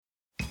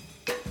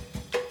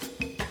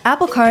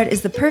Apple Card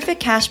is the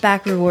perfect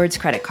cashback rewards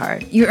credit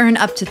card. You earn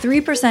up to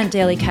 3%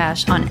 daily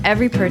cash on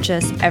every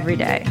purchase every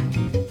day.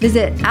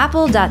 Visit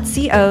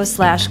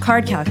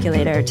apple.co/card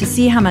calculator to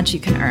see how much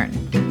you can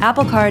earn.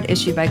 Apple Card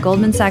issued by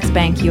Goldman Sachs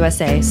Bank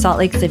USA, Salt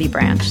Lake City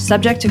branch,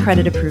 subject to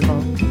credit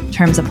approval.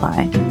 Terms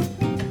apply.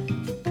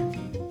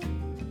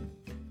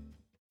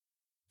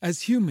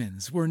 As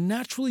humans, we're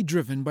naturally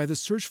driven by the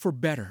search for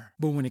better.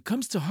 But when it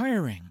comes to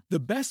hiring, the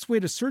best way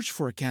to search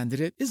for a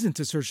candidate isn't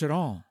to search at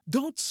all.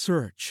 Don't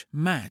search,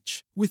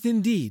 match with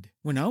Indeed.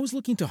 When I was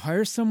looking to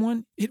hire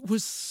someone, it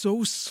was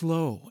so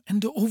slow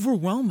and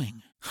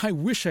overwhelming. I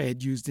wish I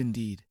had used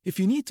Indeed. If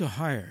you need to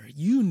hire,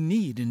 you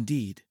need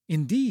Indeed.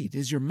 Indeed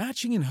is your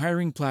matching and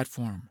hiring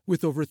platform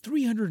with over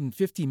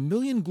 350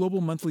 million global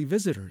monthly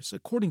visitors,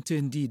 according to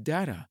Indeed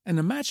data, and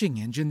a matching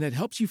engine that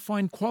helps you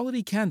find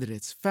quality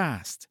candidates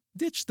fast.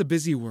 Ditch the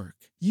busy work.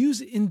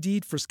 Use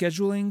Indeed for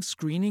scheduling,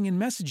 screening,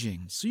 and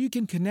messaging so you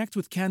can connect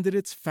with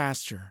candidates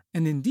faster.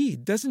 And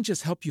Indeed doesn't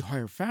just help you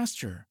hire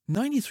faster.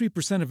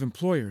 93% of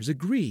employers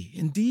agree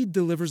Indeed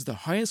delivers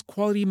the highest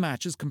quality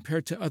matches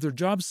compared to other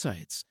job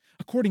sites,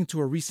 according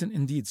to a recent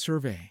Indeed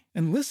survey.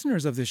 And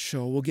listeners of this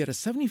show will get a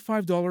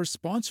 $75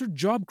 sponsored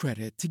job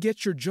credit to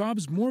get your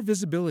jobs more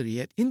visibility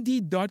at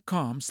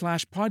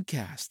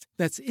Indeed.com/podcast.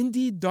 That's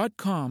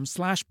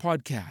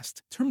Indeed.com/podcast.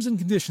 Terms and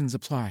conditions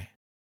apply.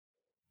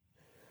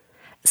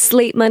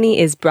 Slate Money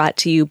is brought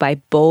to you by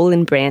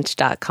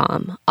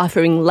BowlandBranch.com,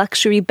 offering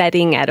luxury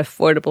bedding at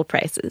affordable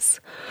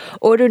prices.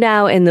 Order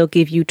now and they'll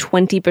give you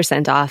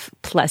 20% off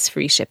plus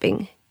free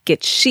shipping.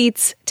 Get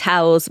sheets,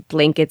 towels,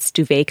 blankets,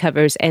 duvet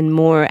covers, and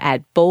more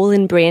at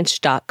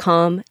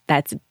BowlandBranch.com.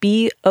 That's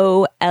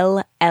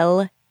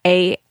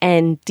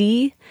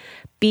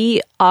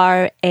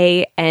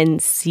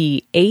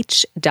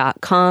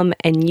BOLLANDBRANCH.com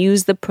and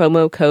use the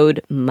promo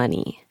code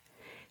MONEY.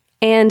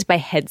 And by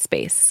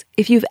Headspace.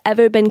 If you've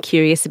ever been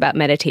curious about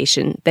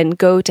meditation, then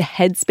go to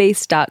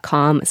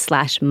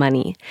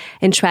headspace.com/money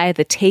and try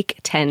the Take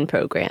 10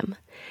 program.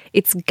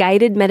 It's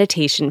guided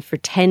meditation for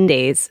 10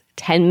 days,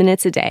 10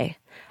 minutes a day,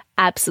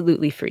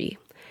 absolutely free.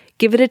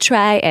 Give it a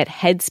try at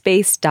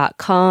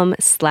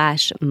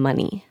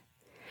headspace.com/money.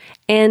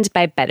 And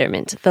by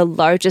Betterment, the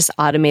largest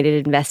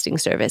automated investing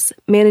service,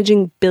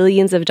 managing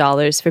billions of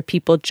dollars for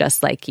people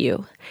just like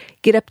you.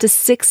 Get up to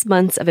 6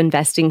 months of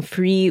investing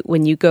free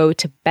when you go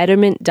to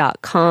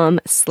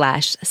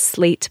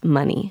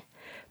betterment.com/slatemoney.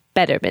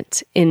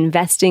 Betterment,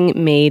 investing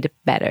made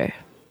better.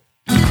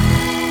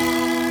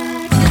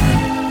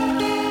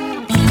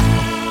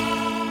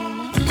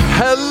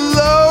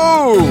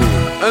 Hello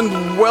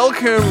and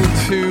welcome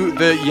to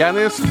the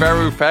Yanis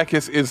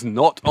Varoufakis is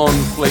not on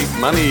Slate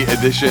Money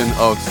edition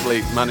of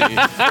Slate Money.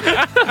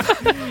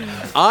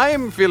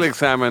 I'm Felix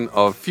Salmon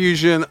of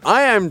Fusion.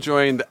 I am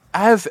joined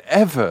as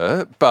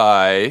ever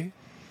by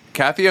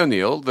Cathy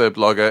O'Neil, the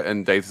blogger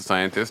and data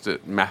scientist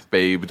at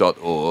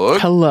mathbabe.org.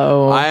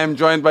 Hello. I am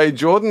joined by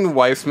Jordan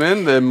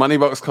Weissman, the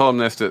Moneybox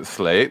columnist at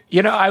Slate.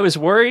 You know, I was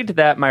worried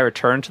that my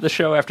return to the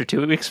show after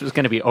 2 weeks was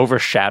going to be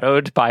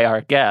overshadowed by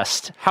our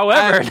guest.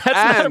 However,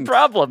 that's not a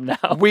problem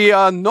now. We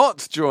are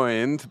not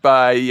joined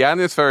by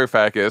Yanis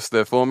Varoufakis,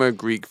 the former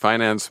Greek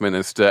finance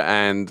minister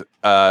and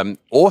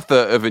author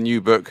of a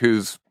new book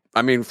whose,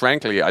 I mean,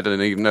 frankly, I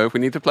don't even know if we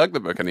need to plug the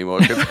book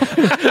anymore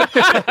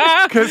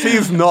because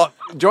he's not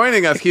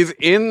joining us. He's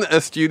in a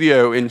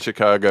studio in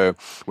Chicago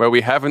where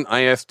we have an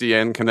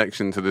ISDN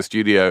connection to the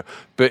studio,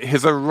 but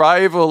his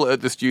arrival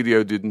at the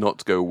studio did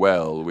not go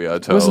well, we are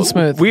told. It wasn't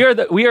smooth. We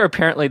are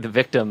apparently the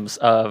victims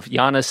of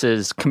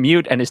Giannis's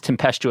commute and his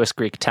tempestuous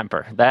Greek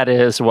temper. That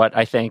is what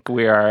I think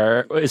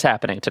is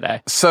happening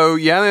today. So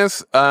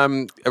Yanis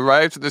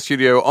arrived at the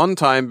studio on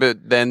time,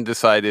 but then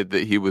decided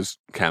that he was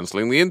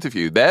cancelling the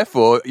interview.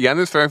 Therefore,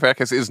 Yanis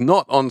Varoufakis is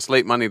not on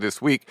Slate Money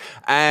this week,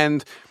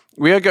 and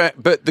we are going.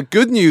 But the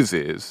good news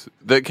is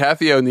that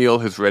Cathy O'Neil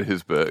has read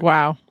his book.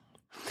 Wow!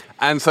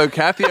 And so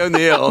Cathy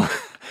O'Neil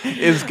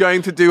is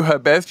going to do her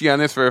best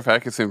Yanis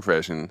Varoufakis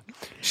impression.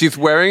 She's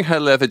wearing her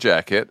leather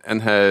jacket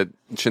and her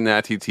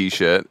Chinati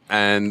t-shirt,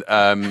 and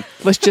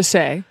let's just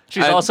say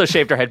she's also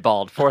shaved her head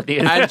bald for the.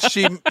 And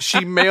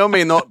she may or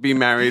may not be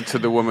married to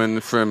the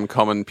woman from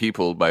Common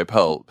People by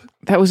Pulp.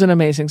 That was an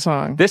amazing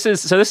song. This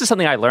is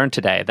something I learned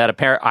today that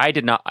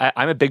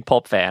I'm a big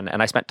Pulp fan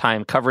and I spent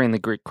time covering the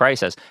Greek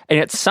crisis, and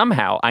yet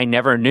somehow I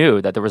never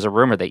knew that there was a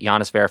rumor that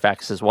Yanis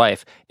Varoufakis'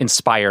 wife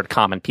inspired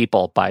Common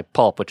People by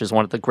Pulp, which is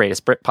one of the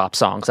greatest Britpop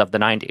songs of the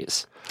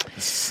 90s.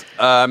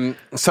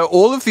 So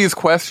all of these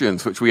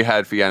questions which we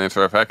had for Yanis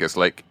Varoufakis,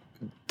 like,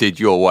 did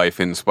your wife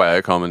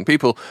inspire Common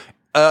People?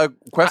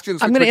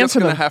 Questions I'm which going we're just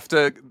going to them. have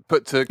to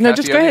put to No, Cathy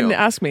just go ahead and O'Neil.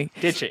 ask me.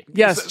 Did she?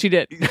 Yes, she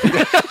did.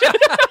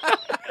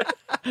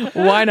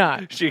 Why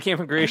not? She came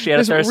from Greece. She had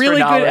There's a thirst really for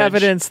knowledge. good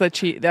evidence that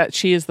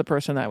she is the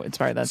person that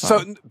inspired that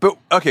song.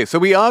 So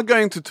we are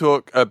going to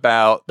talk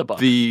about The book.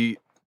 the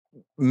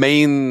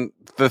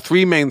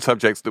three main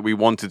subjects that we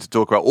wanted to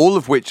talk about, all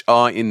of which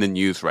are in the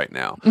news right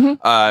now,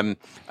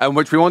 and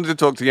which we wanted to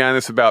talk to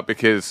Yanis about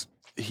because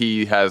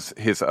he has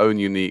his own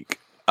unique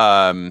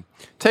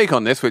take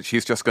on this, which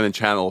he's just going to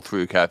channel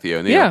through Kathy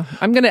O'Neill. Yeah,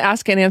 I'm going to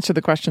ask and answer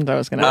the questions I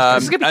was going to ask.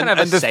 This is going to be kind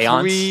of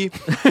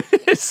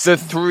a seance. The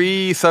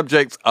three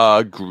subjects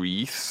are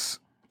Greece,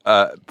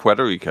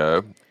 Puerto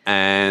Rico,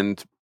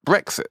 and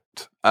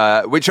Brexit,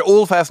 which are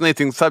all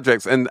fascinating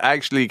subjects. And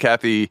actually,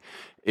 Kathy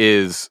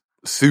is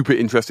super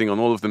interesting on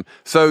all of them.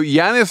 So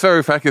Yanis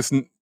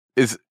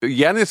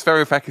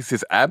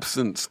Varoufakis'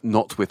 absence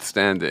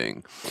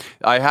notwithstanding,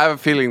 I have a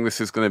feeling this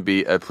is going to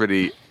be a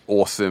pretty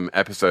awesome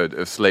episode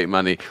of Slate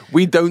Money.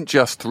 We don't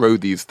just throw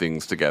these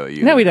things together.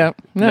 No, we don't.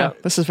 No,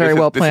 this is very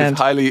well planned.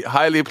 This is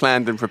highly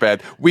planned and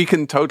prepared. We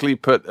can totally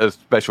put a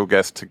special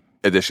guest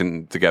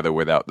edition together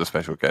without the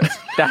special guest.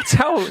 That's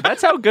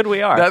how good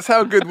we are. That's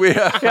how good we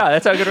are. Yeah,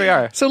 that's how good we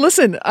are. So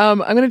listen, I'm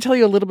going to tell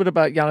you a little bit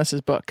about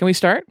Yanis's book. Can we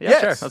start? Yeah,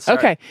 sure. Let's start.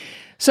 Okay.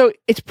 So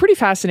it's pretty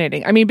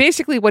fascinating. I mean,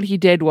 basically what he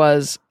did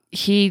was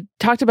he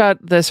talked about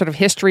the sort of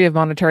history of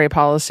monetary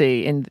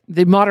policy in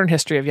the modern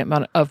history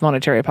of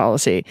monetary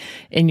policy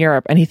in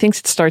Europe. And he thinks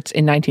it starts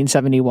in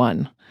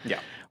 1971.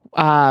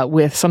 Yeah.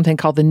 With something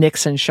called the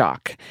Nixon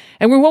shock.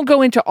 And we won't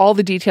go into all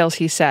the details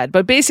he said,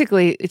 but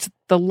basically it's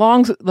the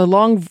long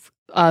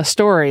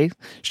story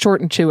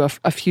shortened to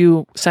a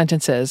few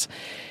sentences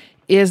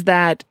is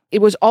that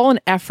it was all an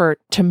effort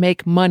to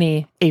make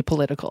money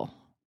apolitical.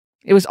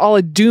 It was all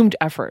a doomed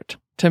effort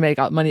to make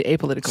money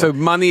apolitical. So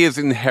money is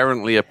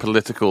inherently a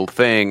political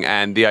thing,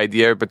 and the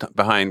idea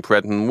behind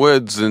Bretton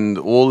Woods and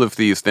all of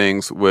these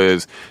things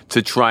was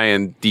to try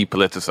and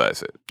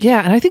depoliticize it.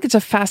 Yeah, and I think it's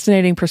a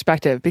fascinating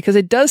perspective because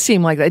it does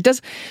seem like that. It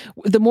does.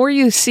 The more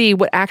you see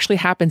what actually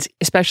happens,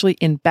 especially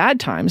in bad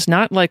times,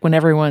 not like when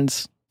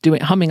everyone's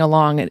humming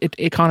along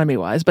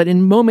economy-wise, but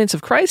in moments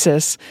of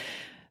crisis,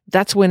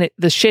 that's when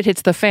the shit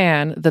hits the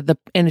fan,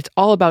 and it's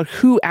all about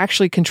who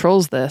actually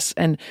controls this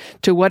and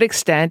to what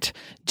extent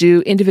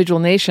do individual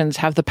nations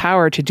have the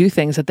power to do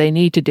things that they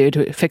need to do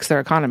to fix their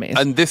economies.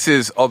 And this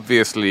is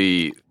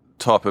obviously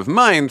top of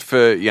mind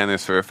for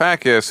Yanis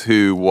Varoufakis,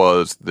 who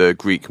was the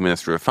Greek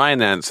Minister of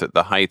Finance at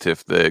the height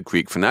of the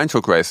Greek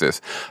financial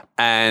crisis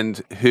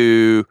and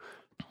who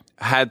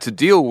had to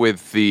deal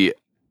with the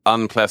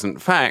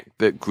unpleasant fact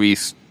that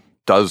Greece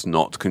does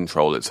not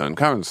control its own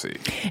currency.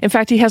 In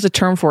fact, he has a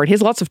term for it. He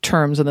has lots of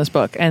terms in this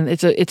book, and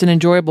it's an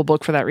enjoyable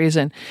book for that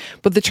reason.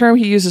 But the term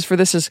he uses for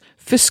this is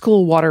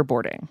fiscal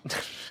waterboarding.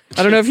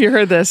 I don't know if you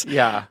heard this.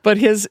 Yeah. But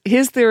his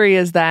theory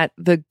is that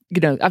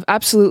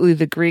absolutely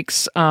the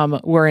Greeks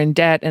were in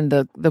debt and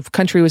the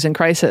country was in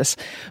crisis.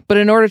 But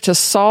in order to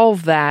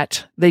solve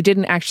that, they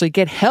didn't actually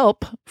get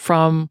help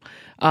from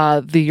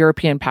the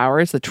European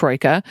powers, the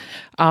Troika.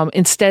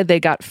 Instead, they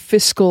got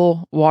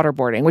fiscal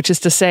waterboarding, which is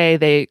to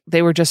say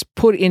they were just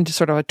put into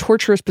sort of a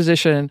torturous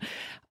position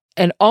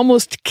and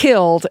almost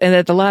killed, and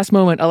at the last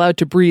moment allowed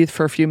to breathe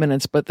for a few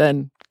minutes, but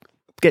then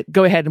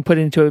go ahead and put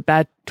it into a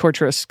bad,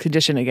 torturous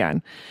condition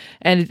again.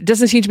 And it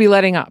doesn't seem to be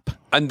letting up.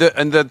 And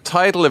the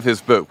title of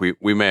his book,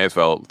 we may as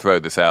well throw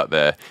this out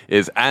there,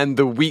 is "And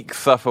the Weak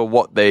Suffer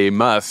What They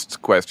Must?" ?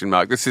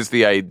 This is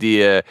the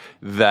idea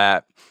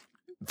that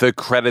the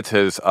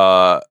creditors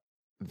are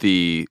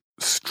the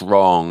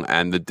strong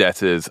and the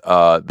debtors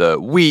are the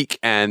weak,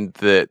 and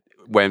that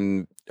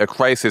when a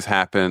crisis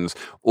happens,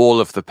 all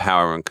of the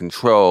power and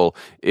control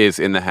is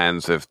in the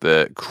hands of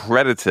the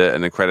creditor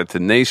and the creditor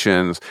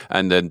nations,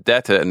 and the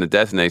debtor and the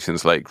debtor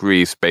nations like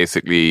Greece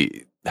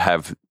basically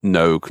have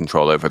no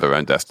control over their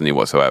own destiny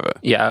whatsoever.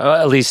 Yeah,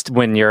 at least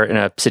when you're in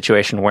a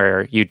situation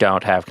where you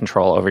don't have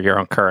control over your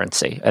own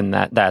currency. And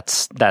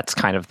that's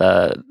kind of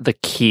the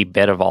key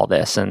bit of all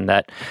this. And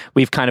that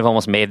we've kind of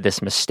almost made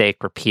this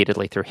mistake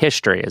repeatedly through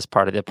history as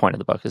part of the point of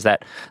the book, is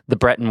that the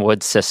Bretton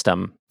Woods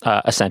system,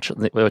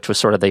 essentially, which was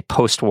sort of the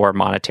post-war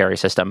monetary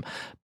system,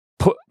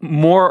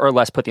 more or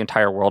less put the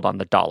entire world on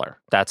the dollar.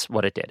 That's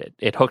what it did.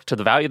 It hooked to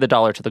the value of the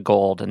dollar to the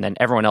gold, and then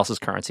everyone else's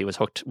currency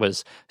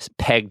was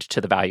pegged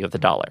to the value of the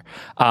dollar.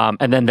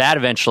 And then that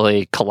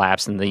eventually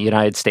collapsed, and the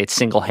United States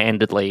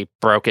single-handedly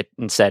broke it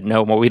and said,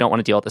 no, well, we don't want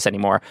to deal with this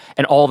anymore.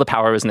 And all the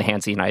power was in the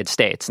hands of the United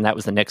States, and that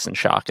was the Nixon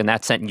shock. And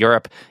that sent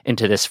Europe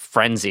into this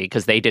frenzy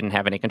because they didn't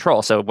have any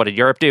control. So what did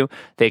Europe do?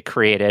 They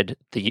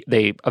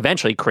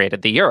eventually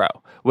created the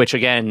euro, which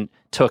again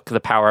took the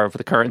power of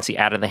the currency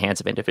out of the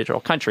hands of individual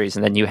countries.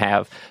 And then you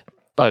have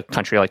a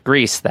country like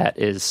Greece that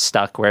is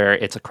stuck where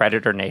it's a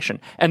creditor nation.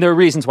 And there are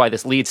reasons why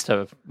this leads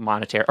to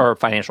monetary or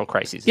financial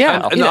crises.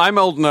 Yeah. And I'm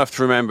old enough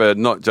to remember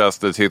not just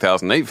the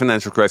 2008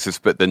 financial crisis,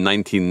 but the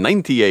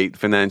 1998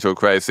 financial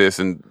crisis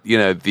and,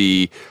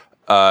 the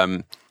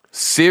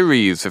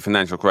series of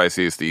financial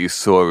crises that you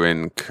saw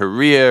in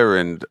Korea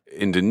and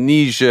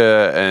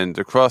Indonesia and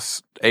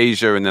across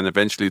Asia and then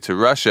eventually to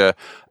Russia.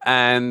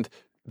 And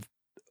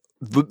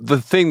the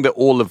thing that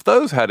all of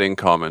those had in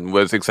common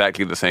was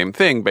exactly the same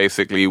thing,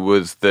 basically,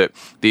 was that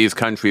these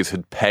countries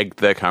had pegged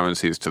their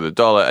currencies to the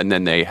dollar and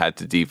then they had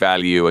to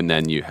devalue, and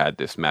then you had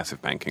this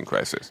massive banking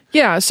crisis.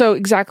 Yeah, so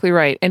exactly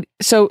right. And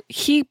so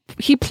he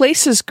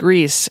places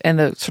Greece and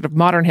the sort of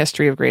modern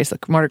history of Greece, the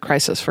modern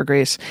crisis for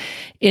Greece,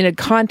 in a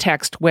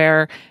context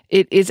where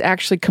it is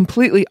actually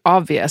completely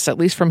obvious, at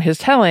least from his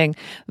telling,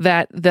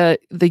 that the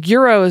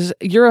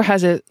euro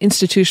has an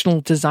institutional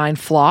design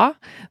flaw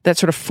that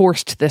sort of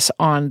forced this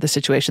on the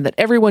situation, that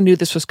everyone knew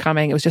this was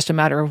coming. It was just a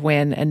matter of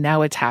when, and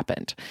now it's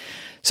happened.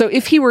 So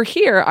if he were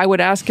here, I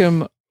would ask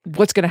him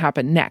what's going to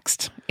happen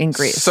next in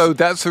Greece. So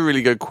that's a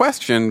really good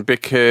question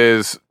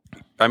because,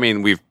 I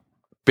mean,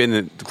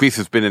 Greece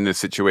has been in this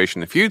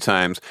situation a few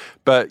times,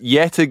 but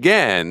yet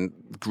again,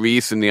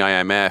 Greece and the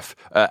IMF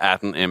are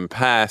at an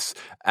impasse,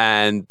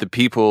 and the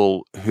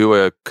people who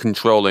are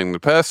controlling the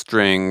purse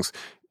strings,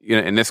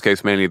 in this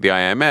case mainly the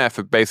IMF,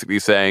 are basically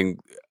saying,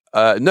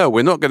 no,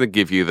 we're not going to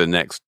give you the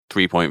next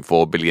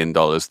 $3.4 billion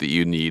that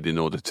you need in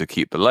order to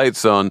keep the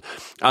lights on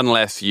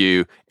unless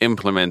you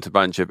implement a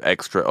bunch of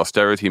extra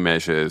austerity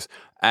measures.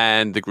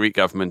 And the Greek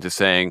government is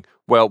saying,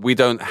 well, we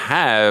don't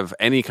have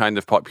any kind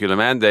of popular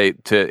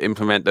mandate to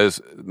implement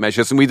those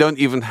measures, and we don't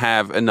even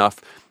have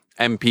enough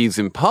MPs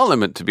in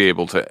parliament to be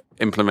able to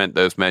implement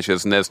those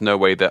measures, and there's no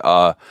way that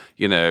our,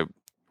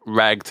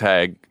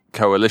 ragtag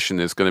coalition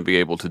is going to be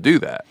able to do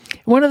that.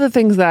 One of the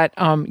things that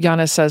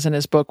Yanis says in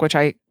his book, which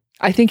I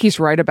think he's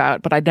right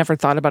about, but I'd never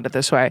thought about it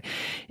this way,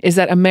 is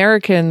that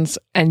Americans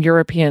and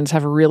Europeans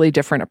have really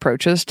different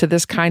approaches to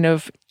this kind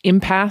of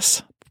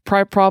impasse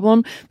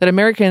problem. That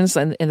Americans,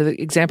 and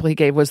the example he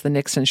gave was the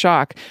Nixon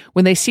shock,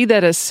 when they see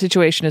that a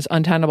situation is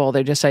untenable,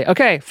 they just say,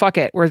 okay, fuck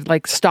it, we're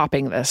like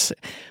stopping this.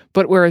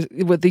 But whereas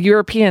with the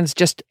Europeans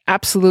just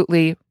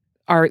absolutely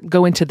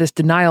go into this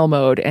denial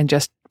mode and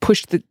just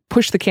push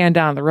the can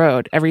down the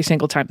road every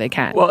single time they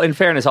can. Well, in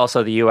fairness,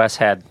 also the U.S.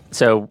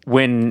 so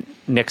when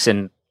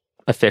Nixon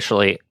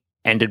officially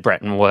ended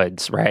Bretton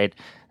Woods, right,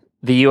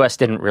 the U.S.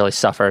 didn't really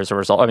suffer as a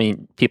result. I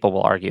mean, people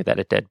will argue that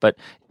it did, but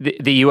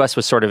the U.S.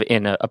 was sort of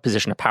in a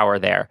position of power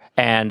there,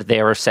 and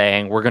they were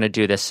saying, we're going to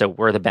do this, so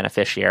we're the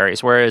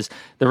beneficiaries. Whereas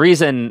the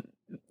reason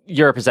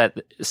Europe is at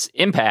this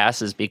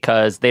impasse is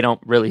because they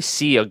don't really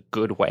see a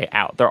good way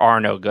out. There are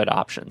no good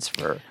options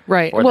for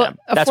them.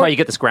 That's why you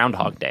get this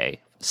Groundhog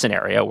Day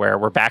scenario where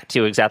we're back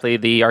to exactly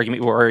the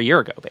argument we were a year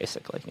ago,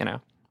 basically,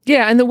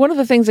 Yeah, and one of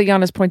the things that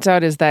Yanis points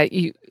out is that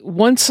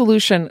one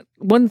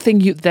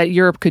thing that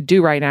Europe could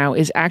do right now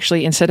is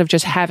actually, instead of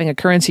just having a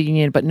currency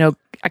union but no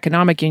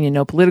economic union,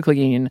 no political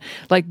union,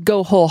 like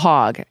go whole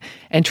hog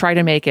and try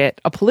to make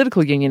it a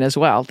political union as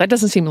well. That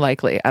doesn't seem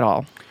likely at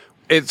all.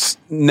 It's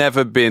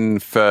never been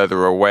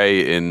further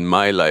away in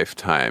my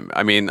lifetime.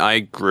 I mean, I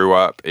grew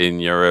up in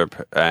Europe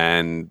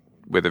and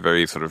with a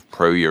very sort of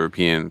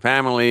pro-European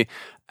family,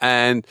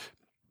 and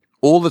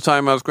all the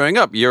time I was growing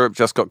up, Europe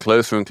just got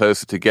closer and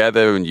closer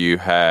together, and you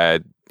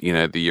had,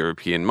 the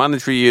European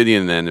Monetary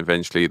Union, and then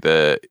eventually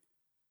the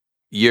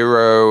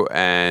Euro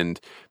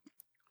and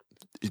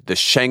the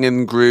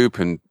Schengen group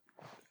and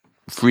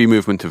free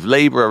movement of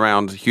labor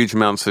around huge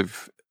amounts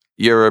of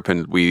Europe.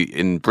 And we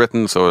in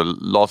Britain saw a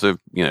lot of,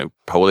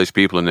 Polish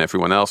people and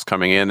everyone else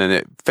coming in,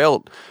 and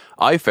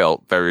I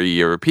felt very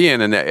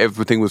European, and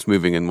everything was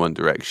moving in one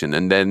direction.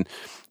 And then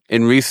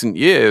in recent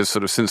years,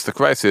 sort of since the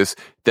crisis,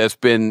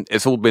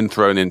 it's all been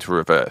thrown into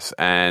reverse.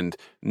 And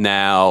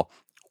now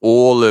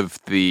all of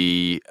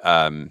the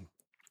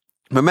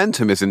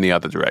momentum is in the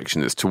other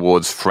direction. It's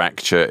towards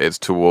fracture. It's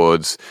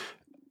towards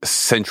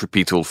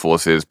centripetal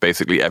forces,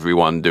 basically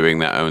everyone doing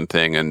their own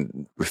thing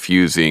and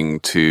refusing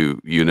to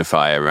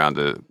unify around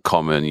a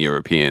common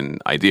European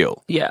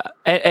ideal. Yeah.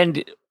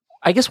 And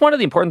I guess one of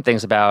the important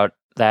things about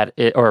that,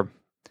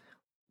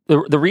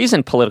 the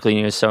reason political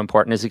union is so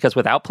important is because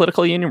without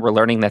political union, we're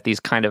learning that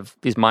these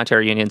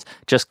monetary unions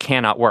just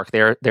cannot work.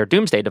 They're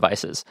doomsday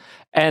devices.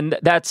 And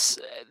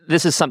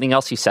this is something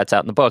else he sets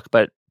out in the book,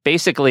 but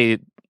basically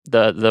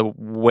the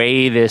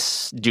way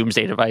this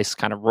doomsday device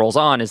kind of rolls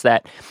on is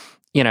that,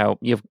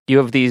 you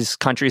have these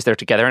countries, they're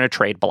together in a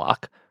trade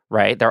bloc,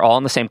 right? They're all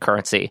in the same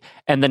currency.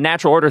 And the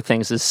natural order of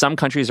things is some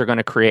countries are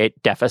going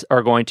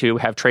to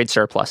have trade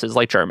surpluses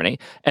like Germany,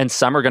 and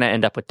some are going to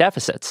end up with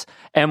deficits.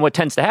 And what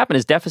tends to happen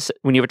is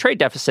when you have a trade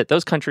deficit,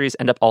 those countries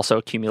end up also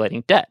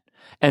accumulating debt.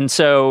 And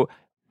so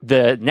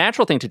the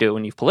natural thing to do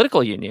when you have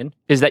political union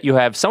is that you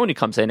have someone who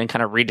comes in and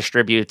kind of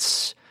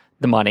redistributes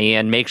the money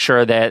and make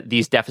sure that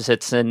these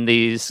deficits and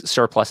these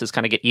surpluses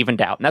kind of get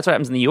evened out. And that's what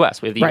happens in the U.S.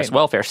 We have the U.S.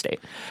 welfare state.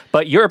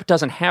 But Europe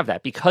doesn't have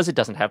that because it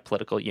doesn't have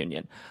political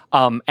union.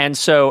 And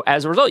so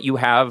as a result, you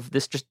have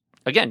this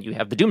you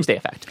have the doomsday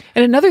effect.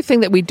 And another thing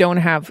that we don't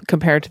have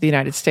compared to the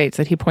United States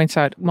that he points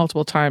out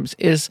multiple times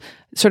is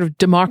sort of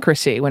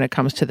democracy when it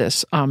comes to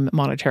this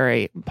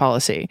monetary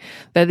policy.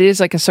 That it is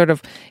like a sort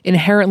of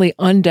inherently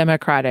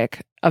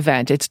undemocratic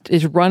event.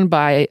 It's run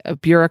by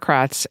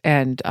bureaucrats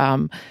and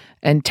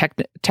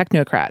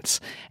technocrats.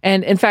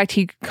 And in fact,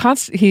 he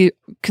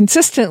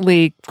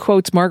consistently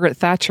quotes Margaret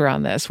Thatcher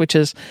on this, which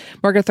is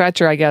Margaret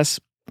Thatcher, I guess,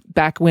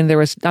 back when there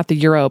was not the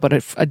euro,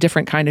 but a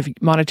different kind of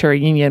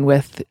monetary union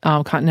with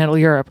continental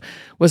Europe,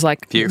 was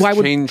like, the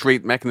exchange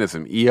rate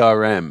mechanism,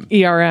 ERM.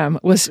 ERM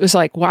was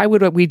like, why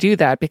would we do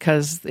that?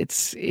 Because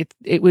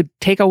it would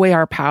take away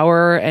our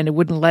power and it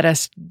wouldn't let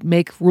us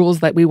make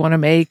rules that we want to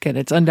make, and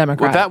it's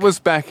undemocratic. Well, that was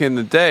back in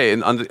the day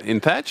in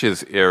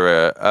Thatcher's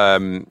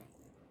era.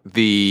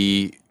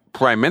 the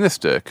prime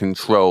minister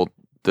controlled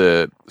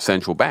the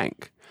central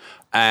bank.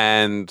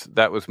 And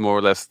that was more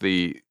or less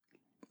the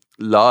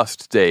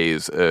last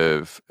days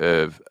of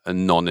a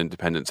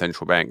non-independent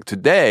central bank.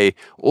 Today,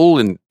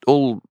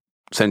 all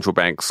central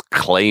banks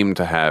claim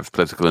to have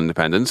political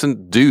independence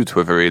and do to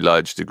a very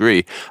large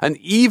degree. And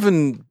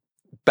even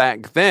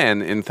back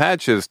then, in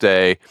Thatcher's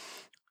day,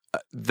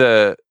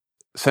 the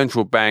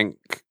central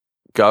bank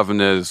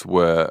governors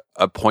were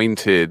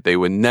appointed. They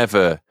were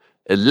never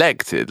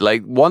elected.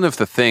 Like, one of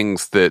the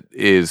things that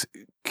is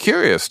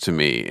curious to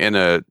me in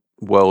a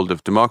world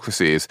of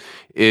democracies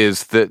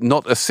is that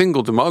not a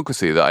single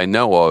democracy that I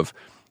know of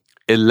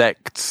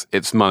elects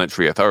its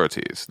monetary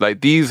authorities.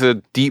 Like, these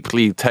are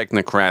deeply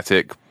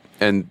technocratic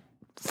and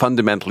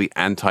fundamentally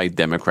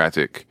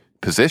anti-democratic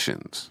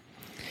positions.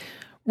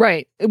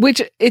 Right.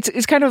 Which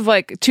it's kind of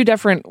like two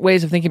different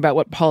ways of thinking about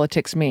what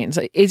politics means.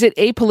 Is it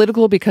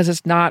apolitical because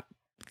it's not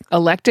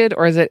elected,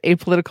 or is it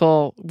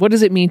apolitical? What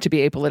does it mean to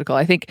be apolitical?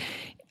 I think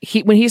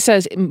when he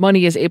says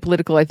money is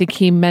apolitical, I think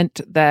he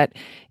meant that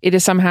it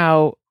is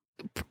somehow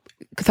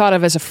thought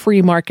of as a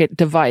free market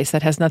device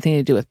that has nothing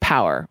to do with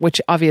power,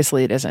 which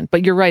obviously it isn't.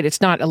 But you're right,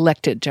 it's not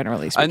elected,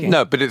 generally speaking.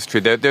 No, but it's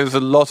true. There's a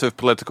lot of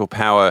political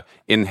power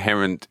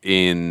inherent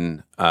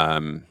in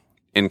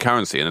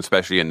currency, and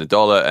especially in the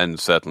dollar, and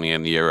certainly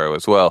in the euro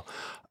as well.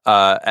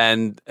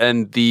 And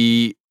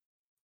the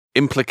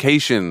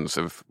implications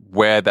of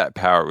where that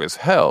power is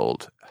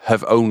held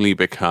have only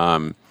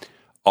become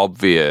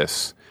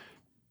obvious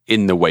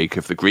in the wake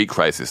of the Greek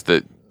crisis,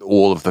 that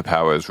all of the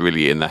power is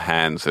really in the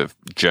hands of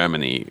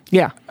Germany,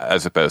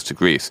 as opposed to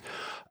Greece.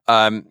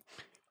 So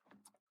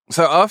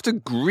after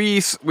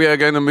Greece, we are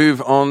going to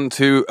move on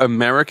to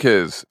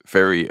America's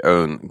very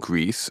own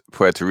Greece,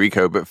 Puerto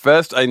Rico. But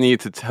first, I need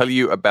to tell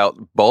you about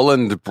Boll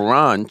 &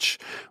 Branch,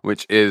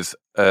 which is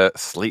a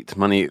Slate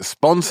Money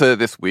sponsor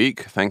this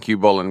week. Thank you,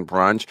 Boll &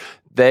 Branch.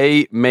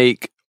 They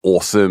make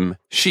awesome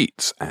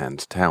sheets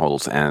and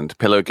towels and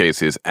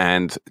pillowcases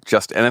and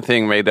just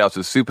anything made out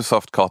of super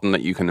soft cotton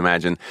that you can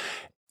imagine.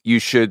 You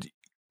should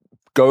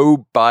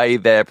go buy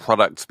their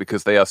products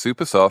because they are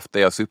super soft,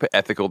 they are super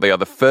ethical, they are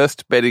the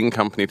first bedding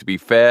company to be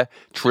fair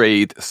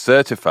trade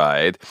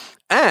certified,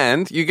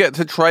 and you get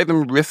to try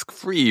them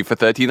risk-free for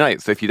 30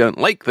 nights. So if you don't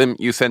like them,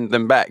 you send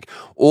them back.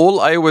 All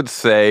I would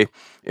say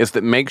is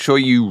that make sure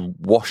you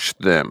wash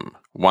them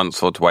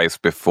once or twice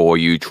before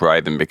you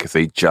try them, because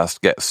they just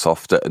get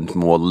softer and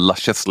more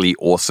lusciously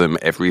awesome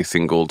every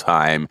single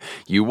time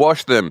you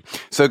wash them.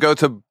 So go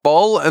to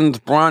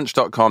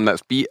bollandbranch.com.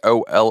 That's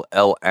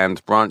BOLL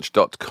and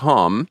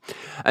branch.com.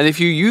 And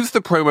if you use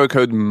the promo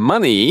code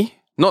MONEY,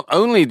 not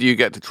only do you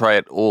get to try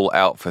it all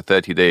out for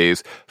 30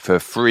 days for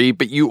free,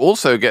 but you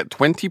also get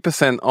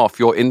 20%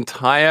 off your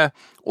entire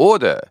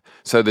order.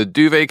 So the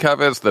duvet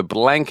covers, the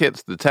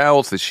blankets, the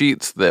towels, the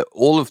sheets,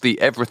 all of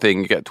the everything,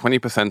 you get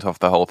 20% off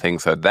the whole thing.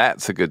 So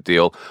that's a good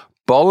deal.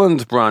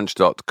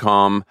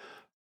 bollandbranch.com,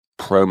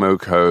 promo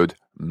code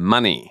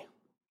MONEY.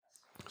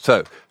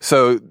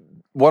 So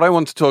what I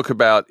want to talk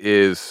about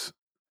is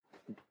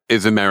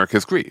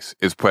America's Greece,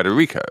 is Puerto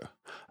Rico.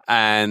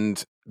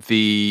 And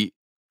the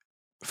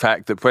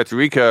fact that Puerto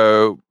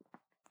Rico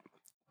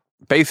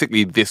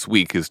basically this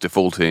week is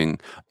defaulting.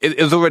 It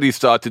has already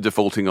started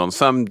defaulting on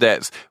some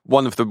debts.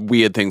 One of the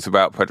weird things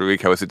about Puerto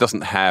Rico is it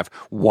doesn't have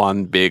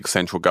one big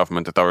central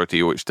government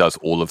authority which does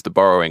all of the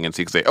borrowing. And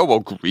so you can say, oh,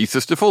 well, Greece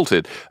has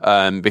defaulted,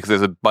 because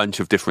there's a bunch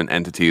of different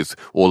entities,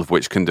 all of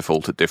which can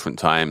default at different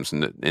times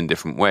and in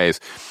different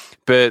ways.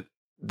 But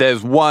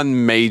there's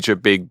one major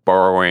big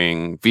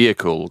borrowing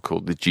vehicle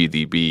called the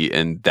GDB,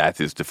 and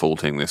that is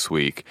defaulting this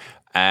week.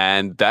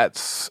 And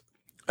that's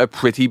a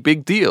pretty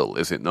big deal,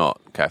 is it not,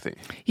 Kathy?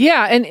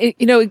 Yeah, and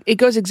it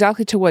goes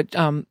exactly to what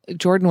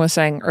Jordan was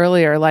saying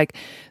earlier. Like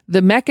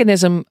the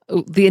mechanism,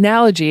 the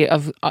analogy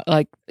of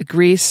like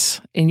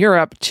Greece in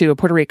Europe to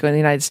Puerto Rico in the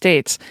United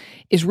States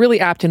is really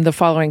apt in the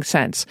following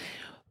sense.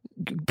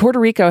 Puerto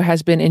Rico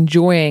has been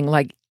enjoying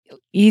like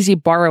easy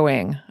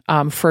borrowing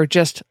for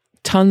just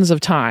tons of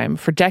time,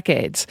 for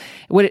decades.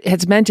 What it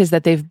has meant is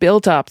that they've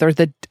built up. They're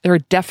a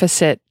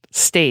deficit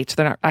state.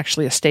 They're not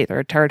actually a state; they're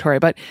a territory,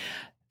 but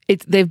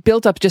they've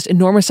built up just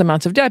enormous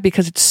amounts of debt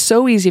because it's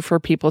so easy for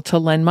people to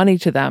lend money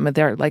to them. And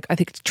they're like, I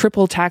think it's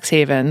triple tax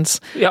havens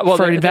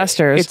for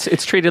investors.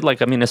 It's treated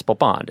like a municipal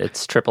bond.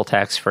 It's triple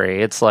tax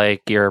free. It's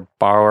like you're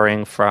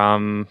borrowing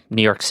from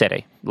New York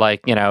City. Like,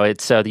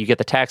 it's so you get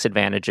the tax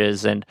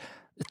advantages, and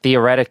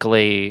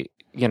theoretically,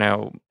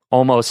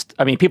 almost,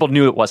 people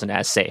knew it wasn't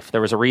as safe. There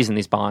was a reason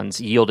these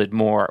bonds yielded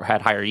more,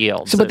 had higher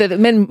yields. So, but that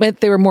meant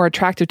they were more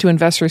attractive to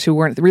investors who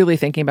weren't really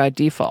thinking about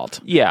default.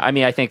 Yeah,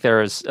 I think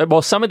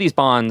some of these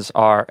bonds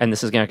are, and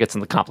this is going to get into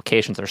the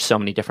complications, there's so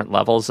many different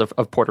levels of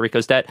Puerto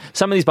Rico's debt.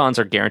 Some of these bonds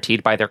are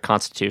guaranteed by their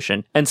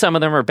constitution, and some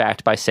of them are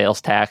backed by sales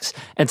tax,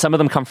 and some of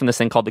them come from this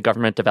thing called the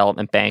Government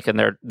Development Bank,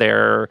 and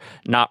they're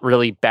not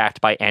really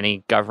backed by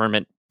any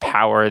government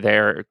power.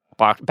 They're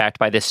backed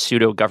by this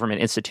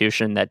pseudo-government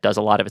institution that does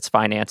a lot of its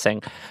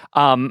financing.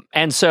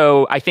 And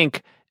so I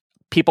think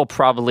people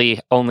probably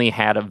only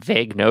had a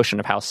vague notion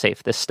of how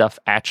safe this stuff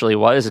actually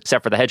was,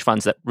 except for the hedge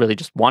funds that really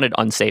just wanted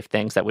unsafe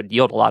things that would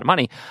yield a lot of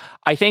money.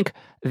 I think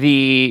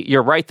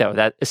you're right, though,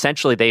 that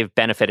essentially they've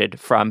benefited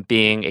from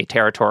being a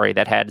territory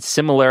that had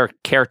similar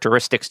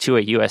characteristics to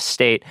a U.S.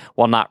 state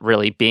while not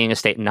really being a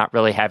state and not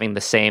really having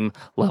the same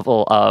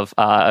level of,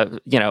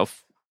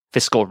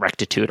 fiscal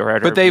rectitude or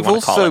whatever. But they've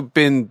also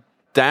been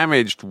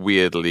damaged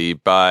weirdly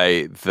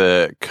by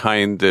the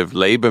kind of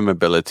labor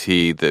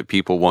mobility that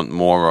people want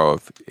more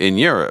of in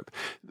Europe.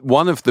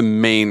 One of the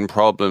main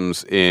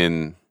problems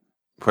in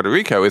Puerto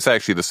Rico is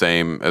actually the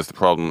same as the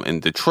problem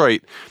in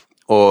Detroit,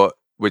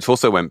 which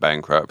also went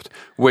bankrupt,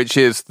 which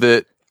is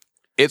that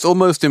it's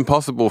almost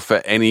impossible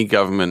for any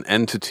government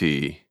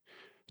entity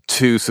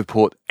to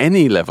support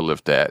any level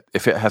of debt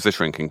if it has a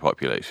shrinking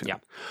population. Yeah.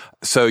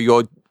 So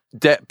your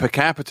debt per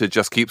capita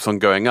just keeps on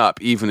going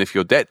up, even if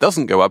your debt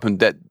doesn't go up, and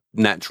debt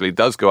naturally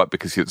does go up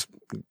because it's,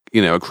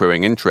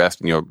 accruing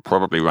interest and you're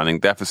probably running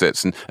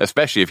deficits. And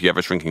especially if you have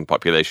a shrinking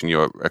population,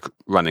 you're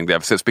running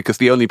deficits because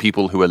the only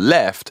people who are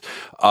left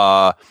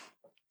are,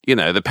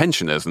 the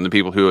pensioners and the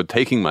people who are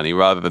taking money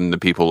rather than the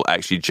people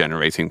actually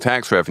generating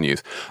tax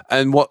revenues.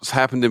 And what's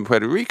happened in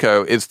Puerto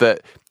Rico is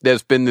that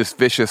there's been this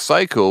vicious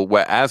cycle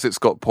where as it's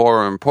got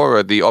poorer and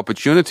poorer, the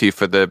opportunity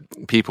for the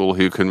people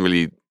who can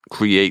really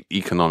create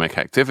economic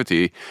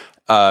activity,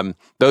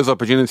 those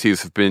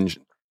opportunities have been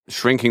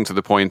shrinking to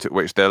the point at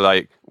which they're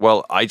like,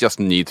 well, I just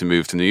need to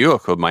move to New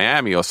York or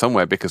Miami or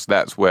somewhere because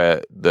that's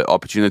where the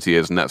opportunity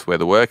is and that's where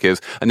the work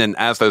is. And then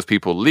as those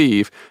people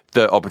leave,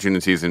 the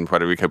opportunities in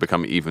Puerto Rico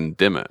become even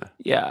dimmer.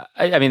 Yeah,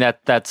 I mean,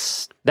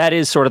 that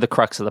is sort of the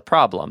crux of the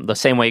problem. The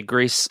same way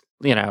Greece,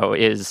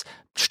 is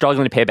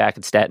struggling to pay back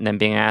its debt and then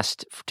being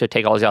asked to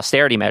take all these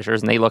austerity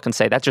measures, and they look and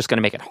say, that's just going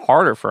to make it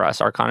harder for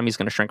us. Our economy is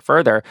going to shrink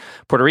further.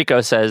 Puerto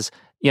Rico says,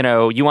 you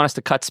want us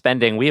to cut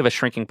spending. We have a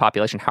shrinking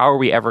population. How are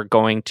we ever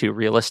going to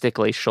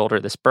realistically shoulder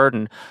this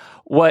burden?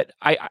 What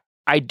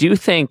I do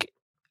think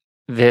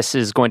this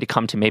is going to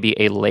come to maybe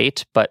a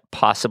late but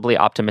possibly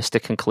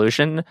optimistic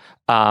conclusion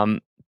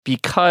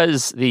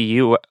because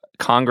the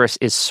Congress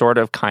is sort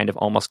of kind of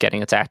almost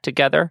getting its act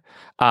together.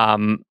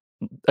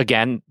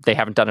 Again, they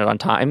haven't done it on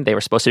time. They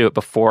were supposed to do it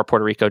before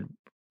Puerto Rico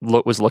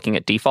was looking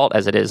at default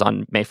as it is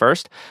on May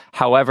 1st.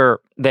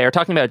 However, they are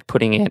talking about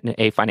putting in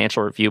a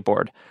financial review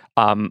board,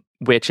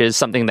 which is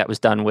something that was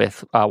done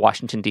with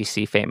Washington,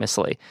 D.C.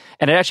 famously.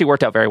 And it actually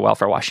worked out very well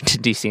for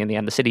Washington, D.C. in the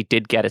end. The city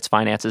did get its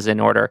finances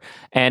in order.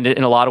 And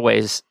in a lot of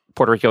ways,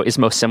 Puerto Rico is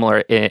most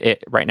similar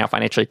right now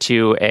financially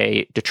to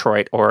a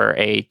Detroit or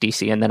a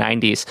D.C. in the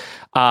 90s.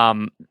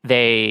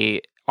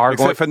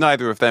 Except for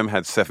neither of them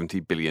had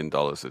 $70 billion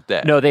of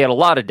debt. No, they had a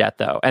lot of debt,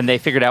 though, and they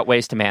figured out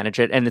ways to manage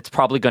it, and it's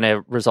probably going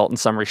to result in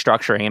some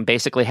restructuring. And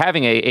basically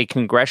having a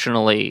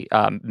congressionally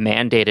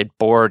mandated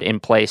board in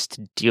place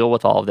to deal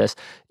with all of this,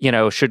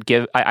 should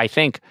give, I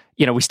think,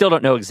 we still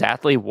don't know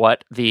exactly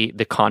what the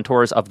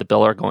contours of the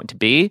bill are going to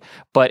be,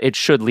 but it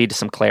should lead to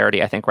some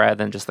clarity, I think, rather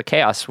than just the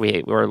chaos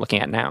we're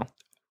looking at now.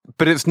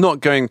 But it's not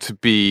going to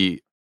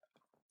be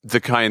the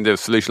kind of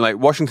solution. Like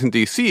Washington,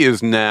 D.C.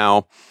 is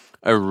now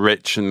a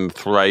rich and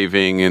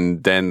thriving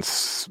and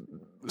dense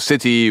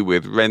city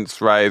with rents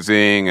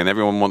rising and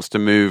everyone wants to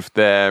move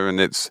there and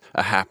it's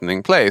a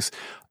happening place.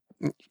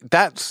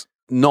 That's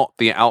not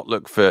the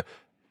outlook for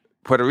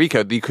Puerto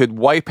Rico. You could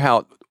wipe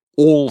out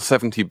all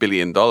 $70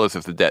 billion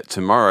of the debt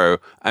tomorrow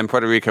and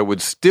Puerto Rico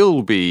would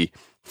still be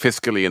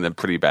fiscally in a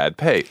pretty bad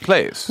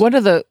place. One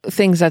of the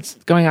things that's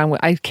going on,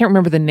 I can't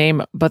remember the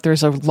name, but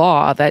there's a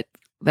law that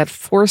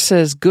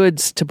forces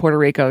goods to Puerto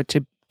Rico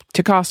to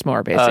cost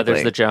more, basically.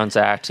 There's the Jones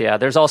Act. Yeah,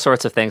 there's all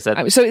sorts of things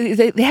that... So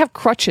they have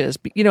crutches,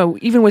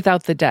 even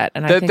without the debt.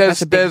 And I think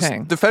that's a big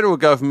thing. The federal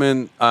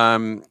government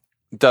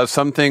does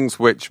some things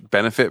which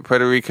benefit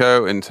Puerto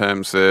Rico in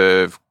terms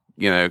of,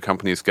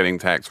 companies getting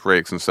tax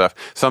breaks and stuff.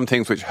 Some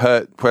things which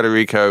hurt Puerto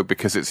Rico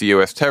because it's a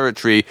U.S.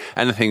 territory.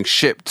 Anything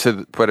shipped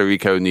to Puerto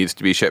Rico needs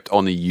to be shipped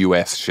on a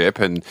U.S. ship.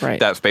 And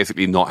That's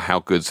basically not how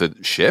goods are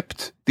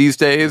shipped these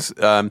days.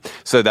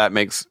 So that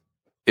makes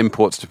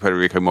imports to Puerto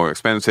Rico more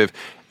expensive.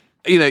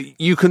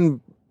 You can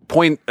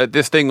point at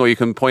this thing or you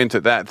can point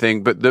at that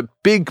thing, but the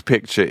big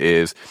picture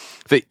is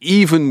that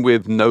even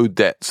with no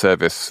debt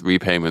service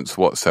repayments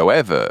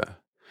whatsoever,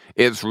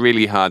 it's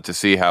really hard to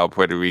see how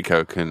Puerto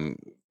Rico can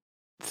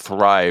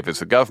thrive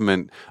as a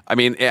government. I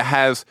mean, it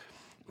has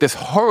this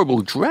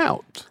horrible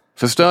drought,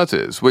 for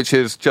starters, which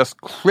has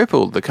just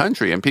crippled the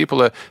country, and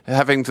people are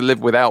having to live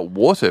without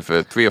water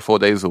for 3 or 4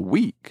 days a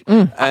week.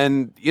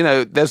 And,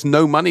 there's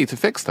no money to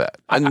fix that.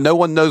 And no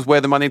one knows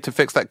where the money to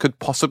fix that could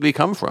possibly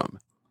come from.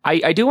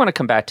 I do want to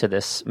come back to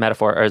this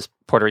metaphor as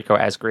Puerto Rico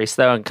as Greece,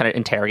 though, and kind of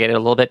interrogate it a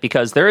little bit,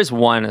 because there is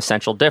one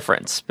essential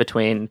difference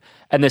between,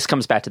 and this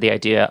comes back to the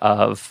idea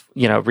of,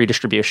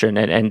 redistribution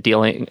and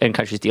dealing, and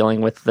countries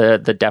dealing with the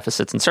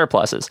deficits and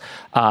surpluses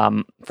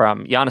from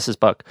Giannis's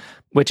book,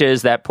 which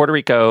is that Puerto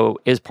Rico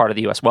is part of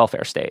the U.S.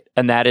 welfare state.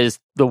 And that is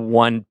the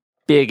one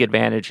big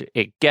advantage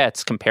it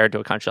gets compared to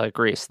a country like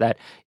Greece. That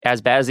as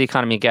bad as the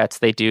economy gets,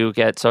 they do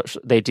get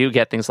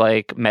things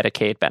like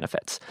Medicaid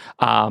benefits,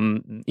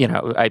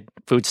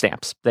 food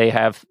stamps.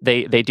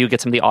 They do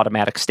get some of the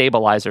automatic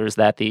stabilizers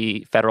that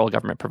the federal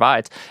government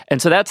provides,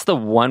 and so that's the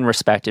one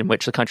respect in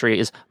which the country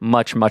is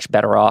much, much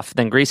better off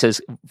than Greece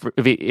is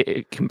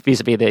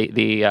vis-a-vis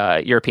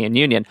the European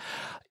Union.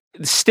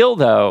 Still,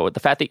 though,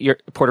 the fact that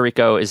Puerto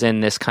Rico is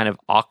in this kind of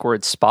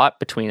awkward spot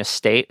between a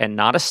state and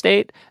not a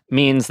state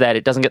means that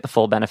it doesn't get the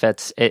full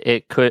benefits.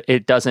 It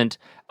doesn't,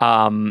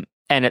 and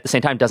at the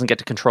same time doesn't have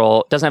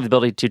the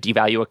ability to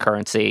devalue a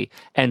currency,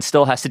 and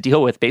still has to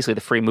deal with basically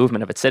the free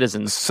movement of its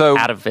citizens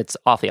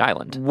off the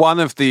island. One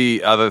of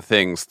the other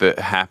things that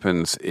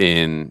happens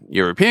in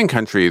European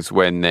countries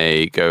when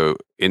they go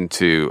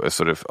into a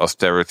sort of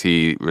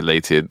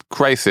austerity-related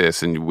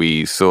crisis, and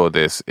we saw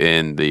this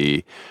in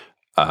the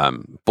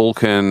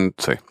Balkan,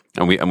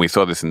 and we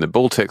saw this in the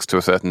Baltics to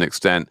a certain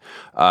extent,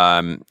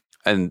 and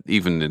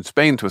even in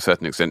Spain to a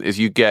certain extent, is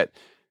you get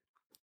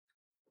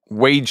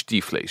wage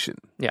deflation.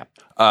 Yeah.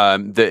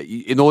 That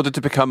in order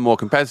to become more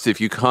competitive,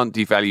 you can't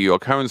devalue your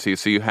currency,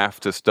 so you have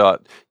to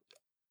start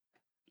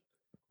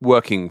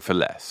working for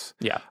less.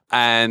 Yeah.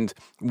 And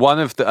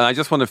I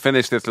just want to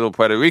finish this little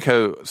Puerto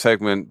Rico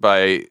segment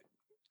by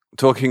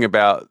talking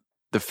about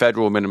the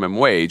federal minimum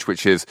wage,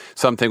 which is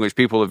something which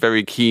people are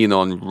very keen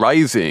on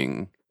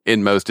rising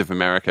in most of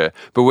America,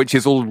 but which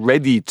is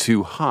already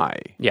too high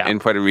in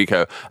Puerto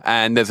Rico.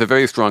 And there's a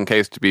very strong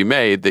case to be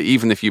made that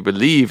even if you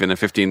believe in a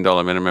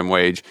 $15 minimum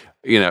wage,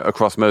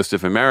 across most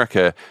of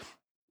America,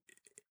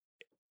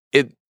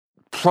 it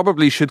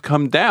probably should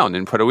come down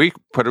in Puerto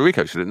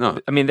Rico, should it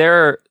not? I mean,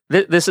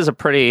 this is a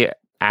pretty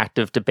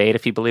active debate,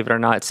 if you believe it or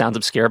not. It sounds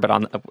obscure, but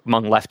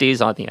among lefties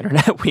on the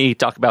internet, we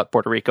talk about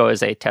Puerto Rico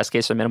as a test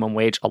case for minimum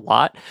wage a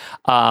lot.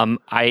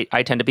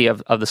 I tend to be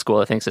of the school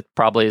that thinks it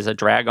probably is a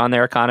drag on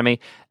their economy.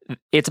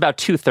 It's about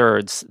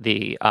 2/3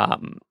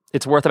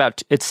 it's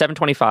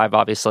 $7.25,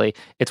 obviously.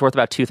 It's worth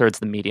about 2/3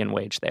 the median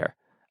wage there,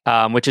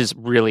 which is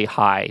really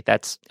high.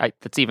 That's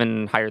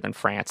even higher than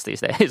France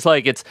these days.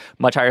 Like, it's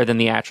much higher than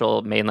the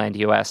actual mainland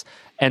U.S.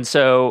 And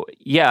so,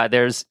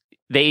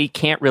 they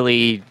can't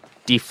really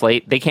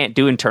deflate. They can't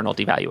do internal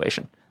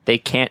devaluation. They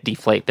can't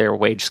deflate their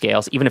wage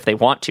scales, even if they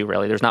want to,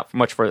 really. There's not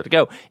much further to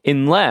go,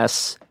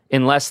 unless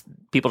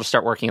people just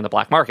start working in the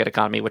black market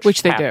economy,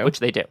 which they do.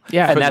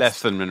 Yeah, and that's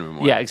less than minimum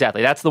wage. Yeah,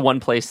 exactly. That's the one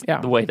place,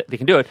 the way that they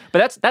can do it.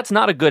 But that's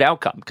not a good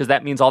outcome, because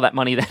that means all that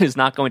money that is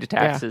not going to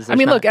taxes. Yeah. I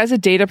mean, look, as a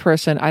data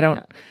person, I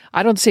don't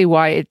see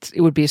why it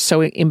would be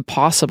so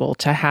impossible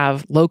to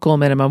have local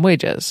minimum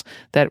wages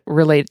that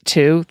relate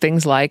to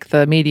things like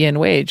the median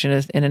wage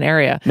in an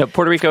area. No,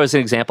 Puerto Rico is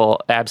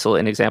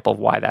absolutely an example of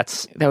why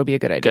that would be a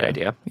good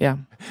idea. Yeah.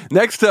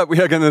 Next up, we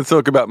are going to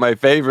talk about my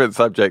favorite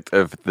subject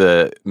of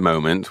the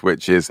moment,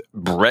 which is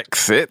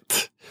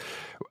Brexit.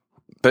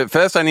 But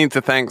first, I need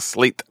to thank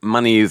Slate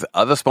Money's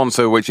other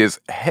sponsor, which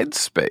is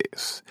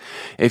Headspace.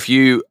 If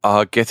you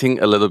are getting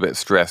a little bit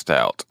stressed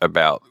out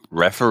about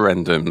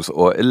referendums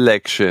or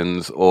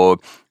elections or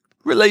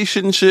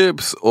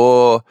relationships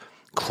or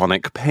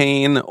chronic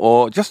pain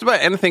or just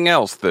about anything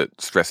else that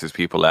stresses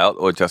people out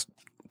or just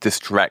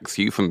distracts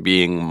you from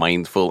being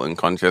mindful and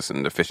conscious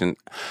and efficient,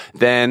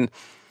 then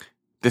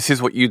this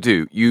is what you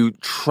do. You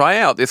try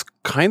out this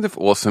kind of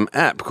awesome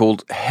app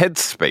called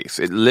Headspace.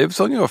 It lives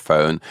on your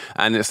phone,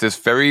 and it's this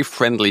very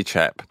friendly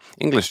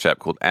English chap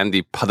called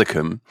Andy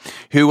Puddicombe,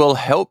 who will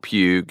help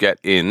you get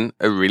in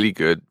a really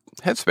good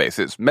headspace.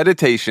 It's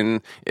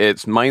meditation,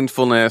 it's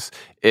mindfulness,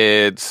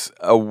 it's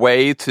a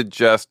way to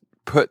just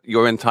put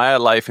your entire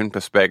life in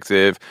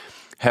perspective,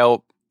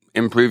 help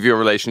improve your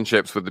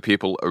relationships with the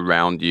people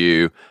around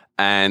you,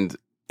 and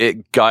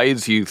it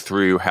guides you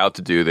through how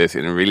to do this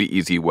in a really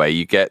easy way.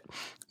 You get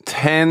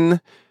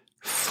 10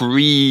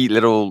 free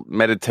little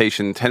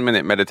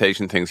 10-minute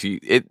meditation things.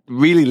 It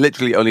really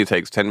literally only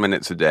takes 10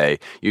 minutes a day.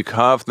 You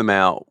carve them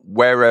out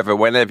wherever,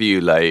 whenever you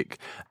like,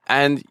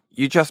 and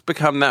you just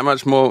become that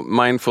much more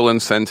mindful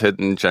and centered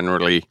and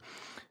generally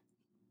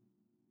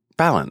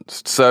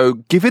balanced. So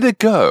give it a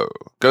go.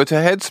 Go to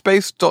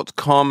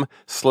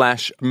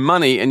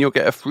headspace.com/money and you'll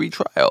get a free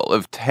trial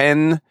of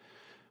 10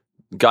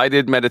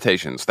 guided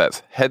meditations.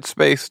 That's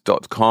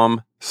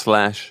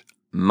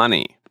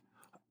headspace.com/money.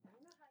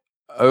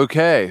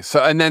 Okay.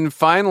 So, and then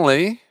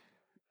finally,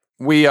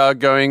 we are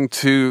going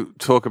to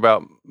talk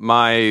about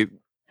my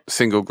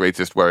single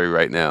greatest worry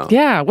right now.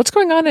 Yeah. What's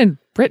going on in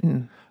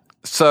Britain?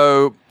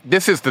 So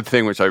this is the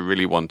thing which I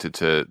really wanted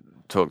to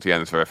talk to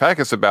Yanis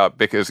Varoufakis about,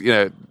 because,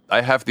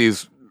 I have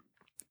these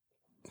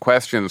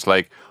questions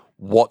like,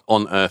 what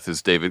on earth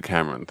is David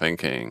Cameron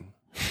thinking?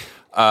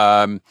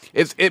 But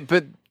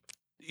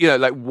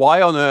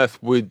why on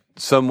earth would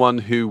someone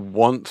who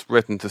wants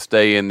Britain to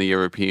stay in the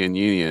European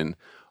Union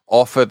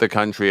offer the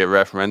country a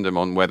referendum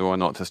on whether or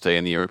not to stay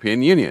in the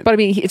European Union? But I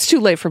mean, it's too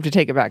late for him to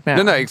take it back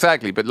now. No,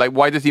 exactly. But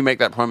why did he make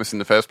that promise in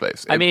the first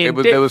place?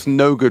 There was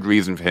no good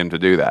reason for him to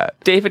do that.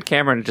 David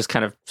Cameron just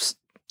kind of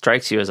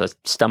strikes you as a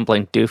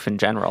stumbling doof in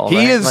general. He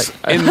right? is,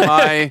 in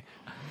my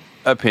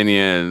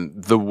opinion,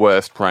 the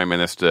worst prime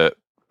minister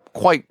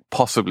quite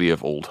possibly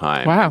of all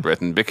time in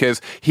Britain, because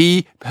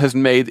he has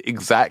made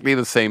exactly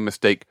the same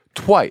mistake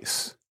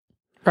twice.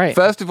 Right.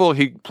 First of all,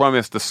 he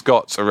promised the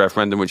Scots a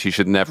referendum, which he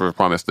should never have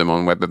promised them,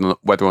 on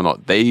whether or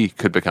not they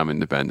could become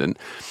independent.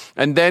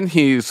 And then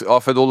he's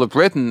offered all of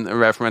Britain a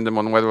referendum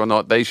on whether or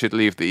not they should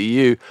leave the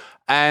EU.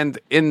 And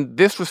in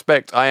this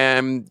respect, I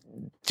am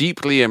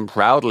deeply and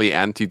proudly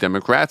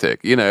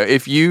anti-democratic. You know,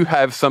 if you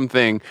have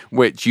something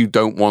which you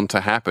don't want to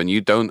happen,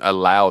 you don't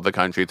allow the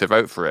country to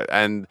vote for it.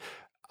 And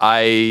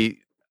I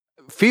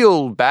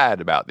feel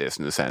bad about this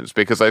in a sense,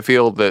 because I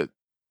feel that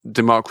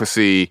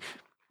democracy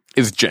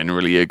is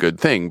generally a good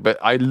thing. But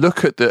I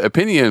look at the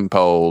opinion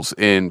polls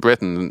in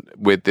Britain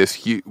with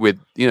this,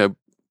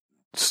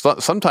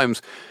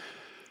 sometimes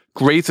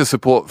greater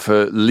support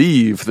for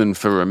Leave than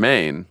for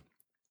Remain,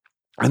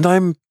 and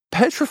I'm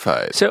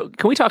petrified. So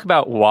can we talk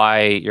about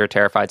why you're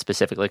terrified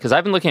specifically? Because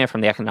I've been looking at it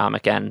from the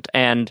economic end,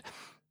 and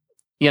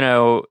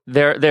there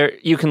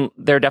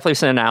are definitely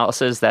some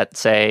analysis that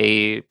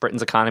say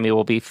Britain's economy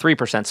will be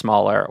 3%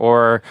 smaller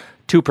or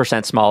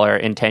 2% smaller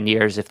in 10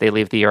 years if they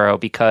leave the euro,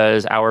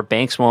 because our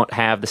banks won't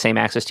have the same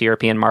access to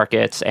European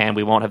markets and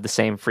we won't have the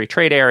same free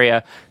trade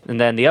area. And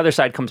then the other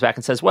side comes back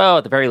and says, well,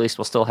 at the very least,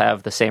 we'll still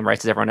have the same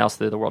rights as everyone else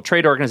through the World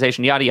Trade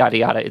Organization, yada, yada,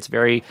 yada. It's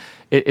very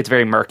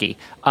murky.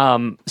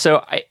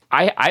 So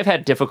I've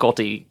had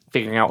difficulty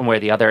figuring out one way or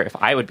the other if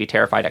I would be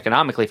terrified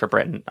economically for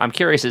Britain. I'm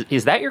curious,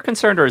 is that your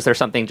concern, or is there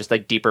something just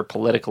like deeper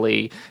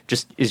politically,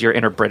 just is your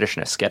inner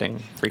Britishness getting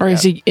freaked out? Or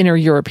is the inner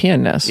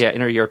Europeanness? Yeah,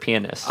 inner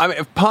Europeanness. I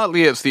mean,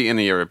 partly it's the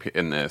inner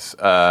Europeanness.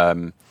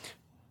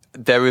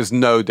 There is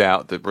no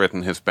doubt that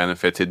Britain has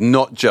benefited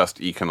not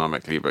just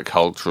economically but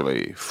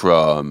culturally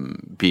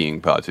from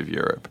being part of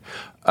Europe.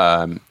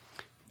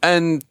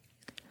 And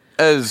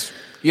as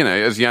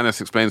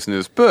Yanis explains in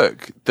his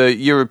book, the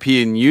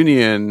European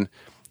Union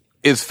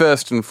is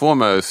first and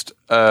foremost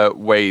a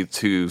way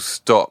to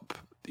stop,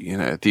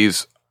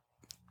 these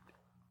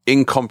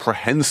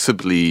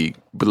incomprehensibly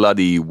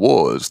bloody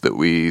wars that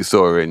we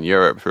saw in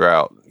Europe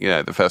throughout,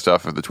 the first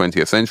half of the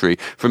 20th century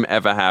from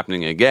ever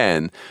happening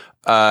again.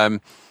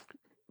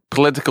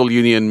 Political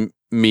union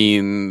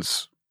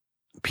means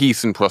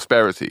peace and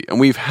prosperity. And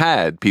we've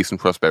had peace and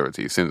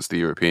prosperity since the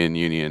European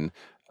Union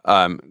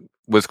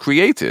was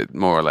created,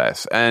 more or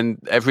less. And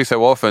every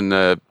so often,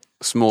 a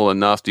small and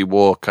nasty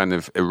war kind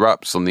of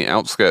erupts on the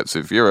outskirts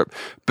of Europe.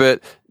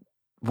 But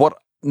what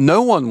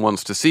no one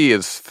wants to see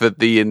is for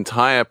the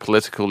entire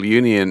political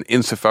union,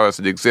 insofar as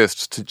it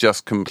exists, to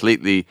just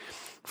completely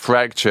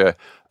fracture.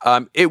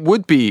 It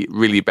would be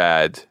really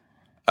bad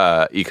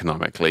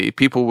economically.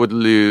 People would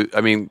lose.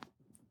 I mean,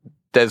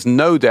 there's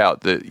no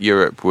doubt that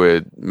Europe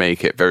would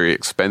make it very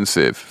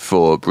expensive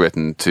for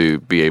Britain to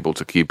be able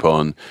to keep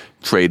on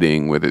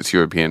trading with its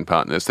European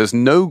partners. There's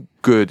no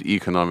good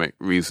economic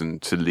reason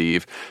to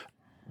leave,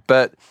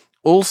 but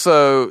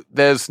also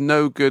there's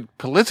no good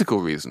political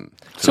reason.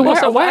 So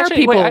why are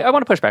people? Wait, I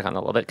want to push back on that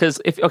a little bit,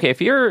 because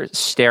if you're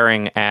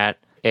staring at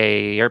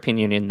a European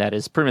Union that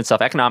is proven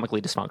itself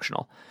economically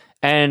dysfunctional,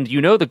 and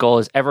the goal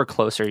is ever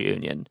closer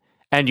union,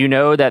 and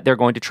that they're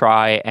going to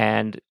try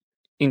and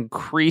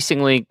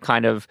increasingly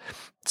kind of,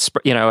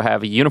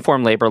 have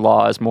uniform labor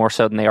laws more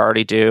so than they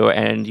already do,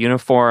 and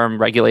uniform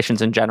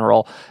regulations in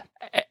general.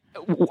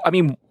 I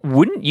mean,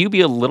 wouldn't you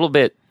be a little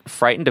bit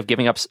frightened of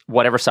giving up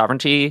whatever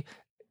sovereignty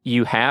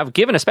you have,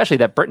 given especially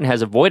that Britain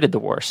has avoided the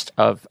worst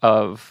of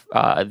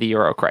the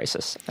euro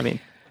crisis? I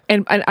mean,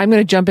 and I'm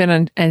going to jump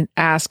in and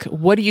ask,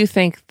 what do you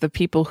think the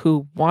people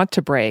who want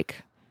to break?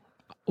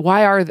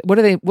 What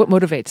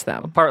motivates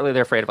them? Partly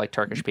they're afraid of like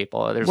Turkish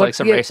people. There's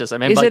some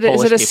racism. And, is it a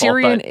people,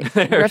 Syrian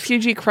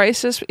refugee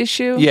crisis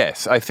issue?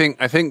 Yes, I think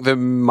the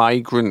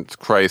migrant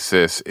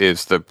crisis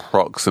is the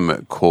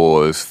proximate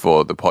cause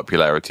for the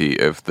popularity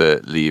of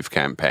the Leave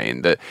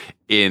campaign. That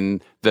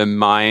in the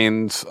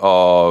minds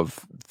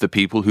of the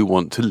people who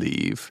want to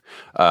leave,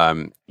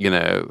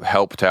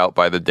 helped out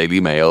by the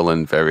Daily Mail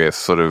and various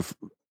sort of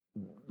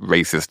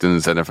racist and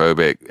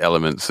xenophobic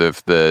elements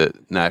of the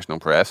national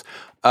press,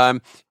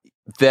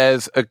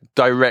 there's a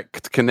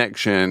direct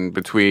connection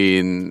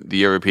between the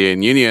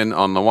European Union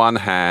on the one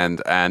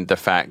hand and the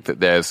fact that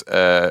there's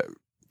a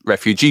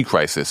refugee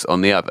crisis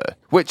on the other,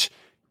 which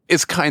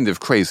is kind of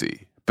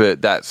crazy,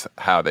 but that's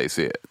how they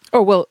see it.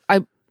 Oh, well,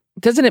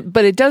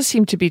 but it does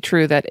seem to be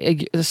true that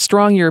a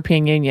strong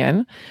European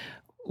Union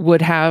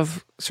would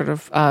have sort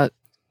of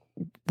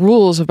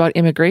rules about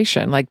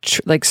immigration,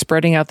 like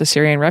spreading out the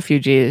Syrian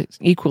refugees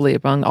equally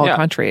among all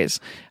countries.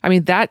 I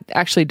mean, that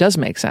actually does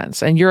make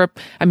sense. And Europe,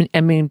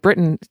 I mean,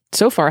 Britain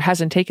so far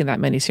hasn't taken that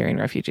many Syrian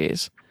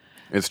refugees.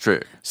 It's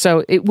true.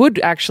 So it would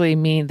actually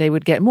mean they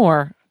would get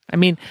more. I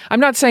mean, I'm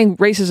not saying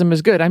racism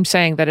is good. I'm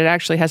saying that it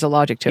actually has a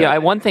logic to it. Yeah,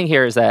 one thing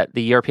here is that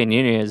the European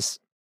Union has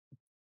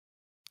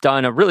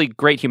done a really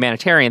great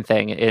humanitarian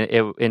thing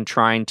in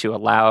trying to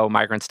allow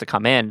migrants to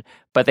come in,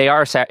 but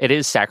it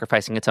is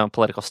sacrificing its own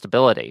political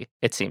stability,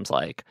 it seems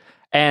like.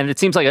 And it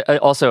seems like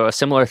also a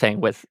similar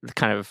thing with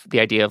kind of the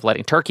idea of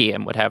letting Turkey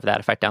in would have that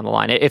effect down the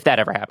line. If that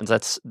ever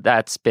happens,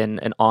 that's been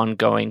an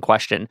ongoing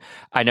question.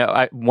 I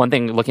know one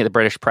thing looking at the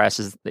British press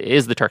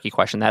is the Turkey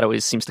question. That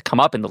always seems to come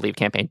up in the Leave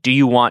campaign. Do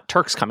you want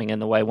Turks coming in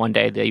the way one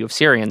day that you have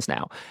Syrians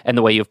now and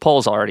the way you have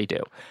Poles already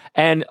do?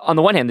 And on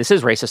the one hand, this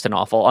is racist and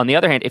awful. On the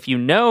other hand, if you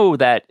know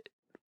that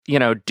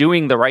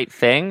doing the right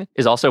thing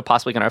is also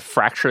possibly going to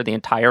fracture the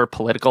entire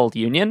political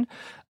union,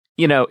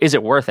 is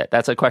it worth it?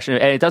 That's a question.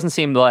 And it doesn't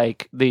seem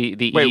like the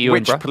EU...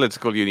 Which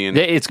political union?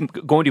 It's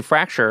going to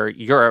fracture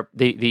Europe,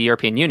 the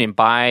European Union,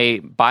 by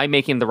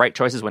making the right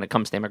choices when it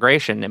comes to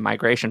immigration and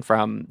migration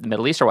from the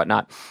Middle East or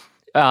whatnot.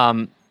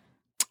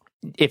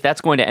 If that's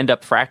going to end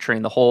up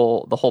fracturing the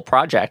whole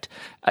project,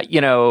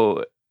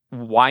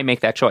 why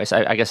make that choice?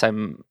 I guess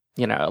I'm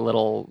a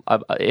little.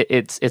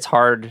 It's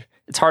hard.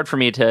 It's hard for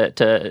me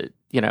to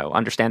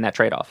understand that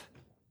trade-off.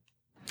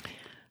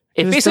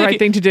 Is this the right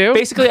thing to do?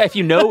 Basically, if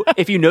you know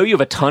you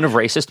have a ton of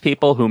racist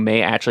people who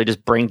may actually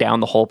just bring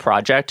down the whole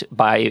project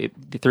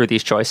through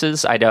these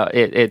choices, I don't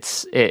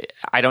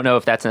know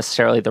if that's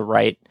necessarily the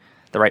right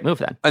move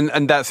then.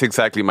 And that's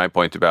exactly my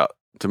point about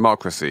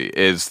democracy,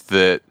 is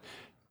that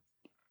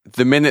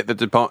the minute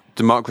that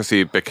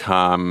democracy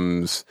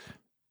becomes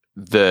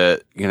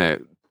the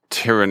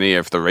tyranny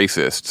of the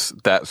racists,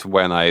 that's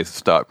when I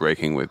start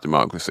breaking with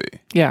democracy.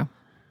 Yeah.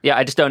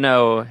 I just don't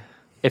know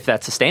if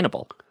that's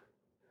sustainable.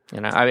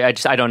 I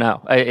don't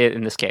know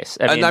in this case.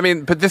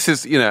 But this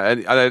is, maybe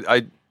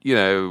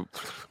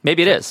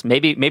it is.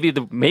 Maybe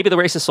the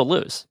racists will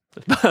lose.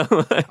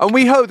 And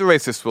we hope the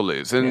racists will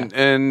lose.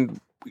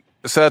 And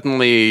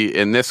certainly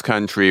in this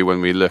country,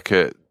 when we look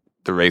at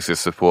the racist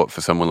support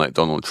for someone like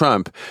Donald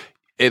Trump,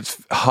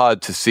 it's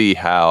hard to see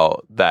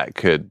how that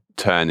could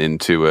turn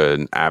into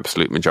an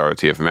absolute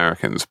majority of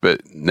Americans,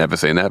 but never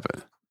say never.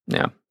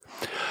 Yeah.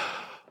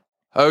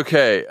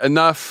 Okay,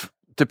 enough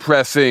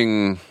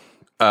depressing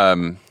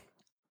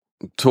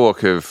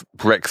talk of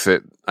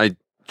Brexit. I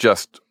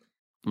just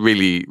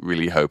really,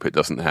 really hope it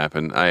doesn't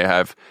happen. I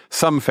have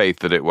some faith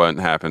that it won't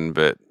happen,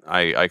 but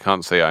I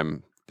can't say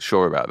I'm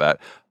sure about that.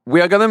 We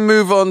are going to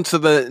move on to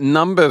the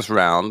numbers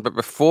round, but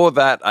before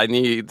that, I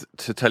need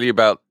to tell you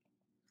about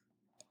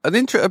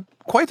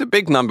quite a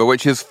big number,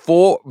 which is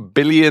 $4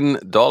 billion.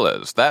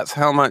 That's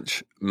how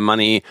much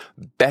money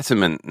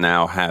Betterment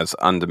now has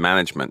under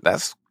management.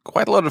 That's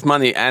quite a lot of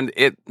money, and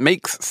it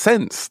makes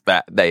sense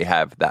that they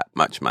have that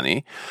much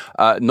money,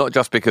 not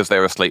just because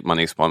they're a Slate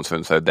Money sponsor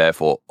and so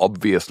therefore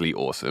obviously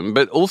awesome,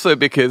 but also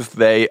because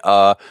they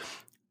are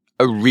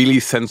a really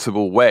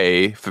sensible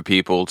way for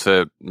people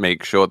to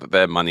make sure that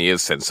their money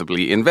is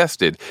sensibly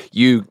invested.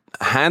 You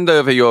hand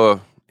over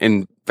your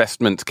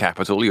investment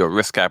capital, your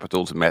risk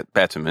capital to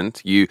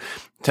Betterment. You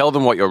tell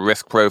them what your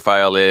risk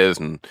profile is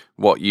and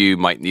what you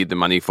might need the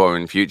money for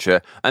in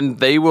future, and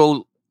they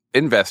will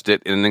invest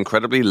it in an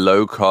incredibly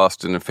low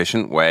cost and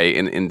efficient way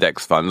in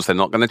index funds. They're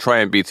not going to try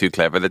and be too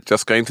clever. They're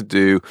just going to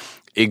do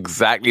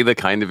exactly the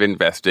kind of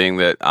investing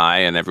that I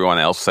and everyone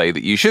else say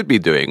that you should be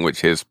doing,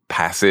 which is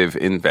passive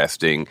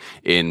investing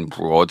in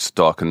broad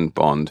stock and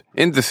bond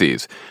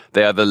indices.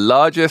 They are the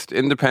largest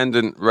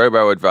independent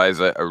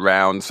robo-advisor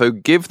around, so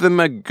give them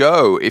a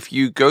go. If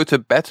you go to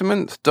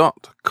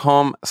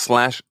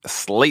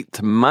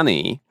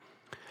betterment.com/slatemoney,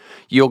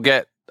 you'll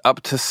get up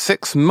to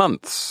 6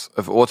 months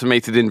of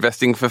automated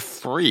investing for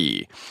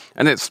free.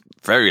 And it's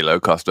very low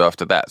cost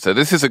after that. So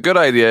this is a good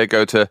idea.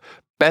 Go to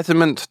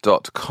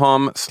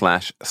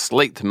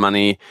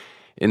betterment.com/slatemoney.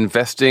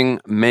 Investing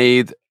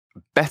made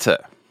better.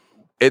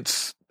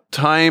 It's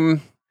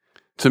time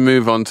to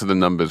move on to the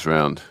numbers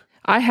round.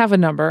 I have a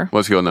number.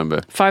 What's your number?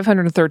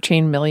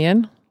 513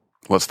 million.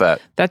 What's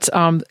that? That's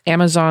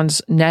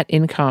Amazon's net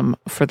income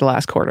for the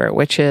last quarter,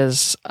 which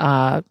is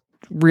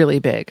really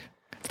big.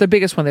 It's the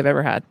biggest one they've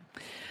ever had.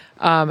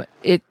 I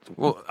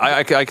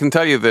can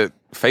tell you that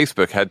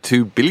Facebook had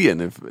 $2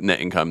 billion of net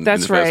income.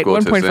 That's in the first right,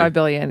 quarter, 1.5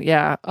 billion.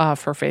 Yeah,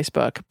 for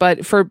Facebook.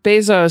 But for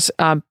Bezos,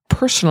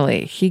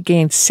 personally, he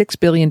gained $6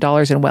 billion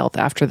in wealth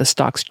after the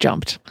stocks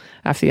jumped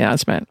after the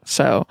announcement.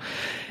 So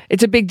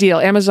it's a big deal.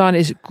 Amazon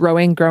is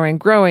growing,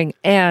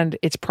 and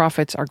its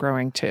profits are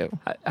growing too.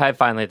 I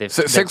finally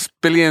 $6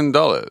 billion.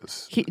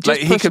 He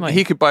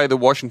could buy the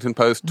Washington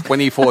Post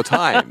 24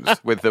 times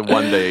with the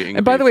 1 day increase.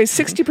 And by the way,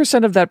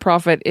 60% of that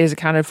profit is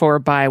accounted for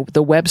by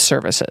the web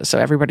services. So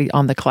everybody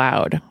on the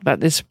cloud.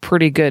 That is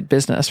pretty good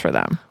business for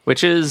them.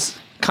 Which is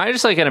kind of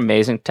just like an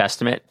amazing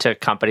testament to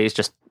companies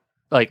just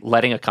like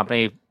letting a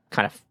company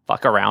kind of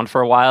fuck around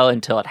for a while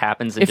until it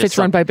happens. And if it's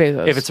run by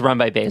Bezos. If it's run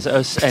by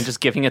Bezos and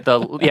just giving it the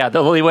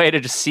leeway to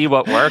just see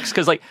what works.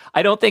 Because like,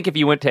 I don't think if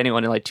you went to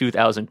anyone in like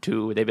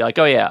 2002, they'd be like,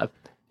 oh yeah,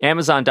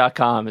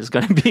 Amazon.com is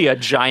going to be a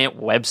giant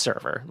web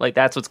server. Like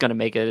that's what's going to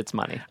make it its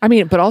money. I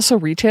mean, but also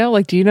retail.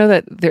 Like, do you know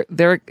that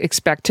they're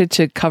expected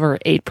to cover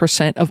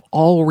 8% of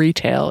all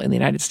retail in the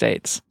United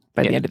States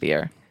by the end of the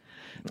year?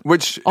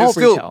 Which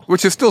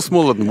is still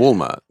smaller than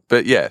Walmart,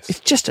 but yes, it's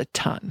just a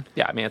ton.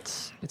 Yeah, I mean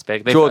it's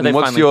big. Jordan,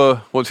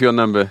 what's your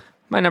number?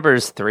 My number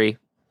is 3.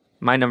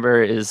 My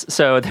number is,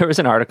 so there was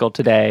an article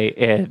today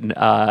in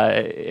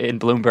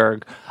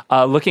Bloomberg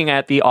looking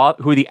at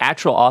who the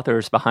actual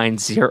authors behind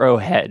Zero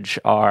Hedge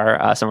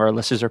are. Some of our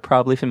listeners are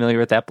probably familiar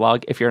with that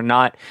blog. If you're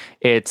not,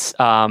 it's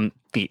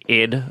the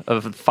id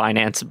of the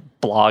finance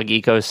blog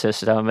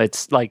ecosystem.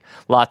 It's like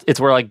it's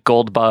where like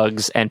gold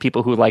bugs and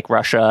people who like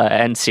Russia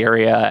and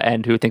Syria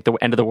and who think the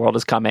end of the world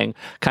is coming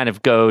kind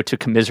of go to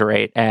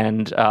commiserate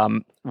and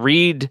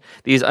read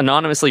these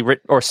anonymously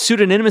written or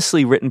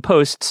pseudonymously written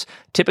posts,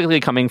 typically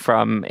coming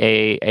from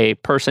a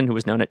person who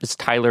was known as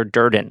Tyler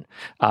Durden.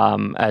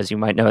 As you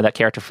might know, that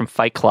character from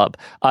Fight Club.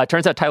 It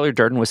turns out Tyler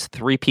Durden was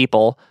three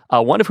people,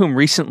 one of whom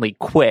recently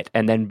quit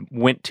and then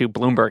went to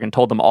Bloomberg and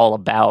told them all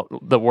about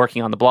the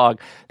working on the blog.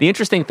 The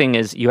interesting thing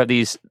is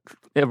the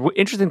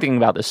interesting thing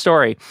about this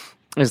story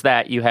is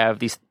that you have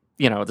these,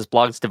 this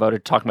blog is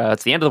devoted to talking about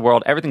it's the end of the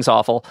world, everything's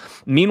awful.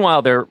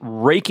 Meanwhile, they're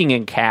raking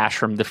in cash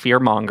from the fear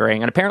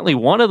mongering, and apparently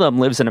one of them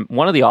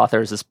one of the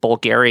authors, this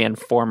Bulgarian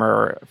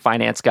former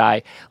finance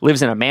guy,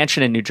 lives in a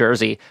mansion in New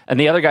Jersey, and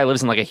the other guy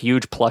lives in like a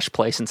huge plush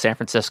place in San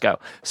Francisco.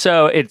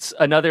 So it's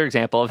another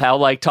example of how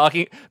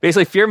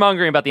basically fear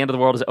mongering about the end of the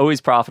world is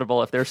always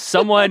profitable. If there's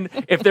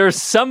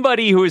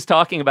somebody who is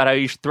talking about how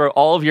you should throw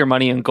all of your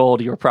money in gold,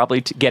 you're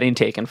probably getting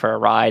taken for a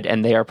ride,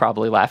 and they are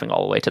probably laughing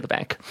all the way to the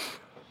bank.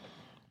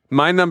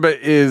 My number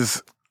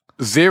is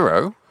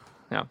 0,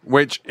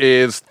 which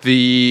is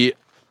the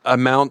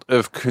amount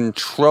of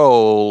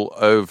control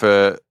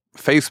over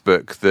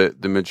Facebook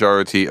that the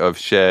majority of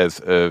shares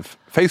of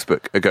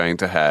Facebook are going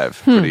to have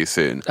pretty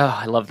soon. Oh,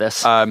 I love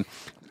this. Talk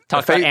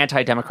about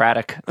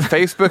anti-democratic.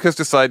 Facebook has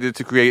decided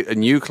to create a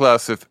new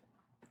class of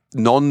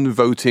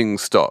non-voting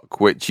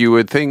stock, which you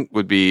would think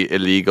would be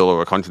illegal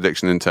or a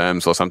contradiction in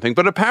terms or something,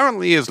 but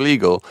apparently is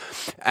legal.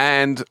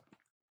 And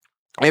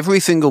every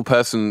single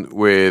person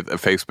with a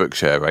Facebook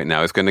share right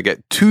now is going to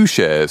get 2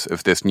 shares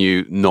of this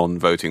new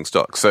non-voting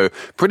stock. So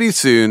pretty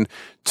soon,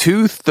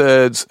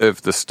 2/3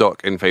 of the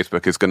stock in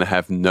Facebook is going to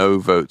have no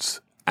votes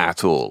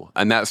at all.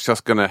 And that's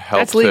just going to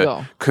help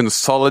to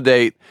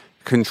consolidate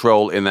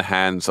control in the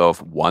hands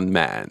of one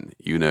man,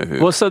 you know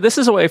who. Well, so this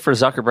is a way for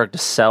Zuckerberg to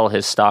sell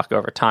his stock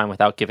over time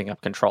without giving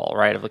up control,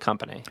 right, of the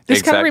company.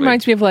 This kind of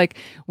reminds me of like,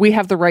 we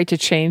have the right to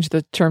change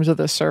the terms of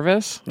the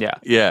service. Yeah.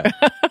 Yeah.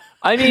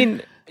 I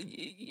mean,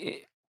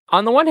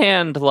 on the one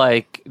hand,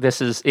 like,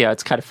 this is,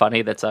 it's kind of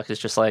funny that Zuck is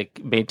just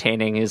like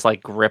maintaining his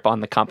like grip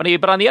on the company.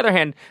 But on the other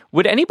hand,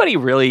 would anybody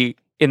really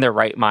in their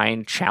right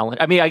mind challenge?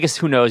 I mean, I guess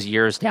who knows,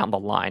 years down the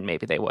line,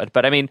 maybe they would.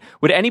 But I mean,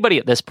 would anybody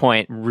at this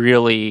point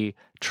really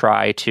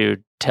try to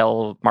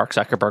tell Mark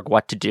Zuckerberg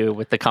what to do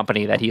with the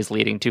company that he is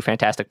leading to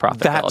fantastic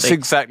profitability? That's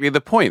exactly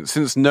the point.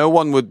 Since no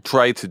one would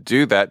try to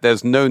do that,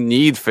 there's no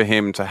need for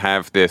him to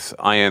have this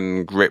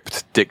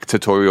iron-gripped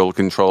dictatorial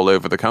control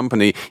over the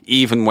company,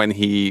 even when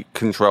he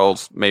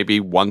controls maybe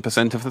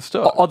 1% of the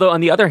stock. Although, on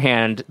the other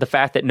hand, the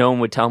fact that no one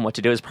would tell him what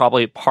to do is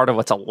probably part of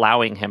what's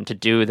allowing him to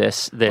do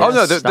this. Oh,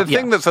 no, the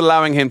thing that's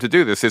allowing him to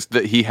do this is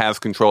that he has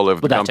control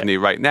over the company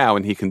right now,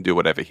 and he can do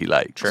whatever he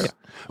likes. True.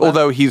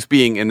 Although he's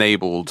being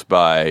enabled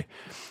by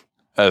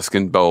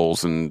Erskine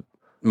Bowles and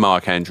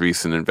Mark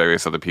Andreessen and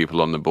various other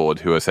people on the board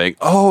who are saying,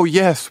 oh,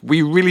 yes,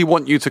 we really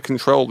want you to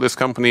control this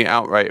company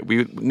outright.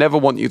 We never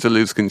want you to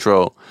lose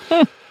control.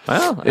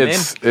 Well,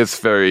 it's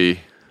very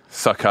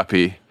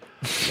suck-uppy.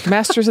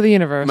 Masters of the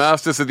universe.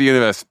 Masters of the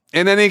universe.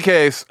 In any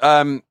case,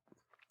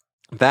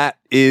 that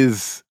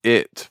is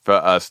it for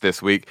us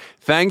this week.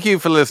 Thank you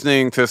for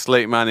listening to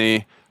Slate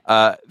Money.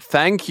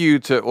 Thank you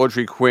to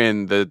Audrey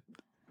Quinn, the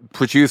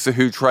producer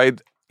who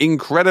tried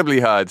incredibly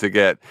hard to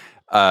get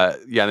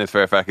Yanis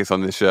Varoufakis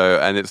on this show,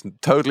 and it's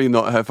totally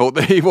not her fault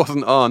that he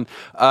wasn't on.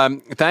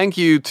 Thank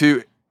you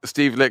to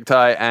Steve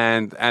Lickteig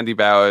and Andy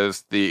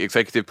Bowers, the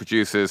executive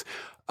producers.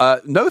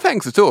 No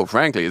thanks at all,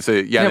 frankly. It's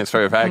Yanis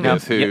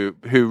Varoufakis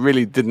who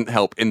really didn't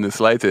help in the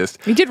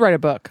slightest. He did write a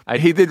book.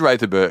 He did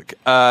write a book.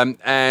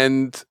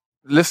 And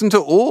listen to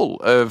all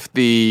of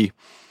the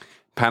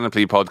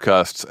Panoply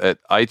podcasts at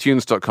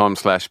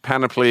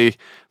itunes.com/panoply.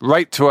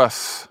 Write to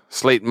us,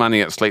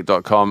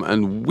 slatemoney@slate.com,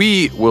 and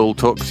we will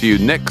talk to you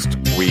next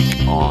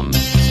week on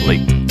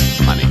Slate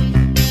Money.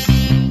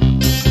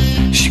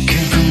 She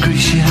came from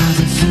Greece, she had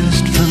a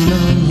thirst for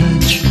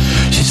knowledge.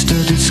 She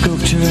studied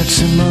sculpture at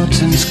St.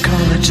 Martin's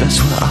College. That's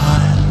where I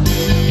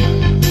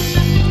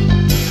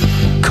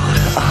caught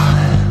her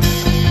eye.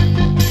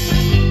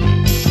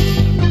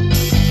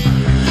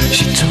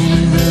 She told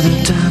me that the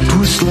tap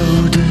was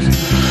loaded.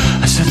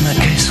 I said, in that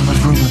case, I'll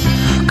have rum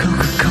and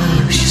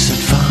Coca-Cola. She said,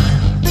 fine.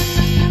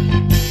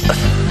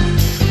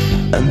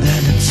 And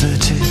then in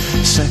 30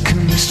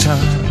 seconds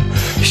time,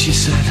 she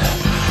said,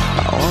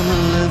 I wanna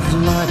live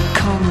like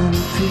common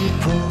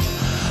people.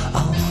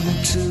 I wanna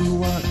do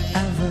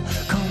whatever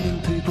common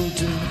people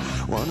do.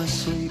 Wanna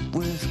sleep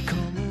with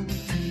common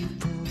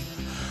people.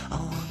 I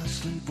wanna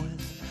sleep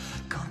with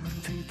common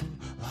people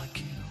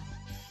like you.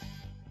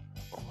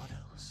 What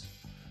else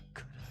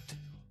could I do?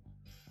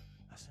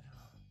 I said,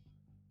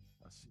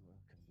 I'll see what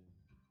I can do.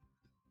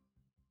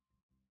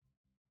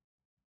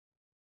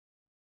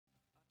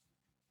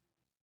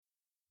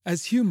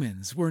 As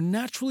humans, we're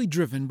naturally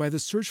driven by the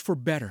search for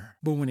better.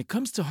 But when it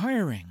comes to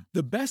hiring,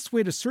 the best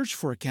way to search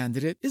for a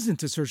candidate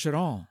isn't to search at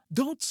all.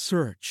 Don't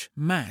search,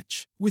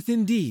 match with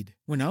Indeed.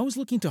 When I was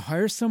looking to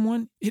hire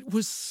someone, it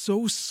was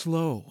so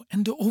slow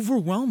and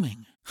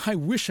overwhelming. I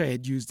wish I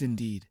had used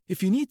Indeed.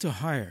 If you need to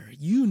hire,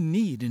 you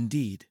need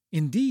Indeed.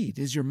 Indeed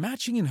is your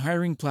matching and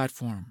hiring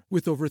platform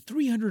with over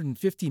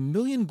 350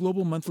 million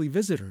global monthly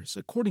visitors,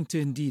 according to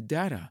Indeed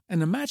data,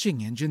 and a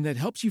matching engine that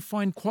helps you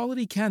find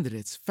quality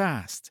candidates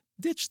fast.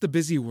 Ditch the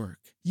busy work.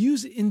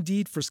 Use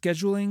Indeed for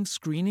scheduling,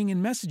 screening,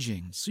 and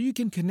messaging so you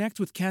can connect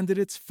with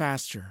candidates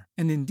faster.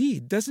 And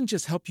Indeed doesn't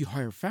just help you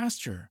hire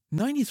faster.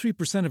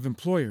 93% of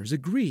employers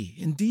agree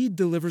Indeed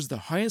delivers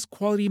the highest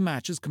quality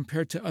matches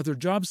compared to other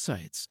job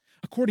sites,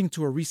 according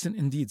to a recent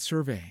Indeed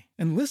survey.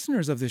 And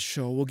listeners of this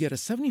show will get a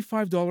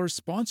 $75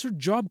 sponsored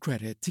job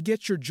credit to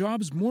get your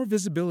jobs more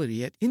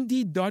visibility at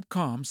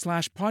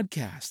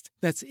Indeed.com/podcast.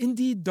 That's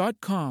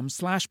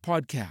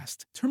Indeed.com/podcast.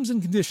 Terms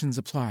and conditions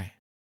apply.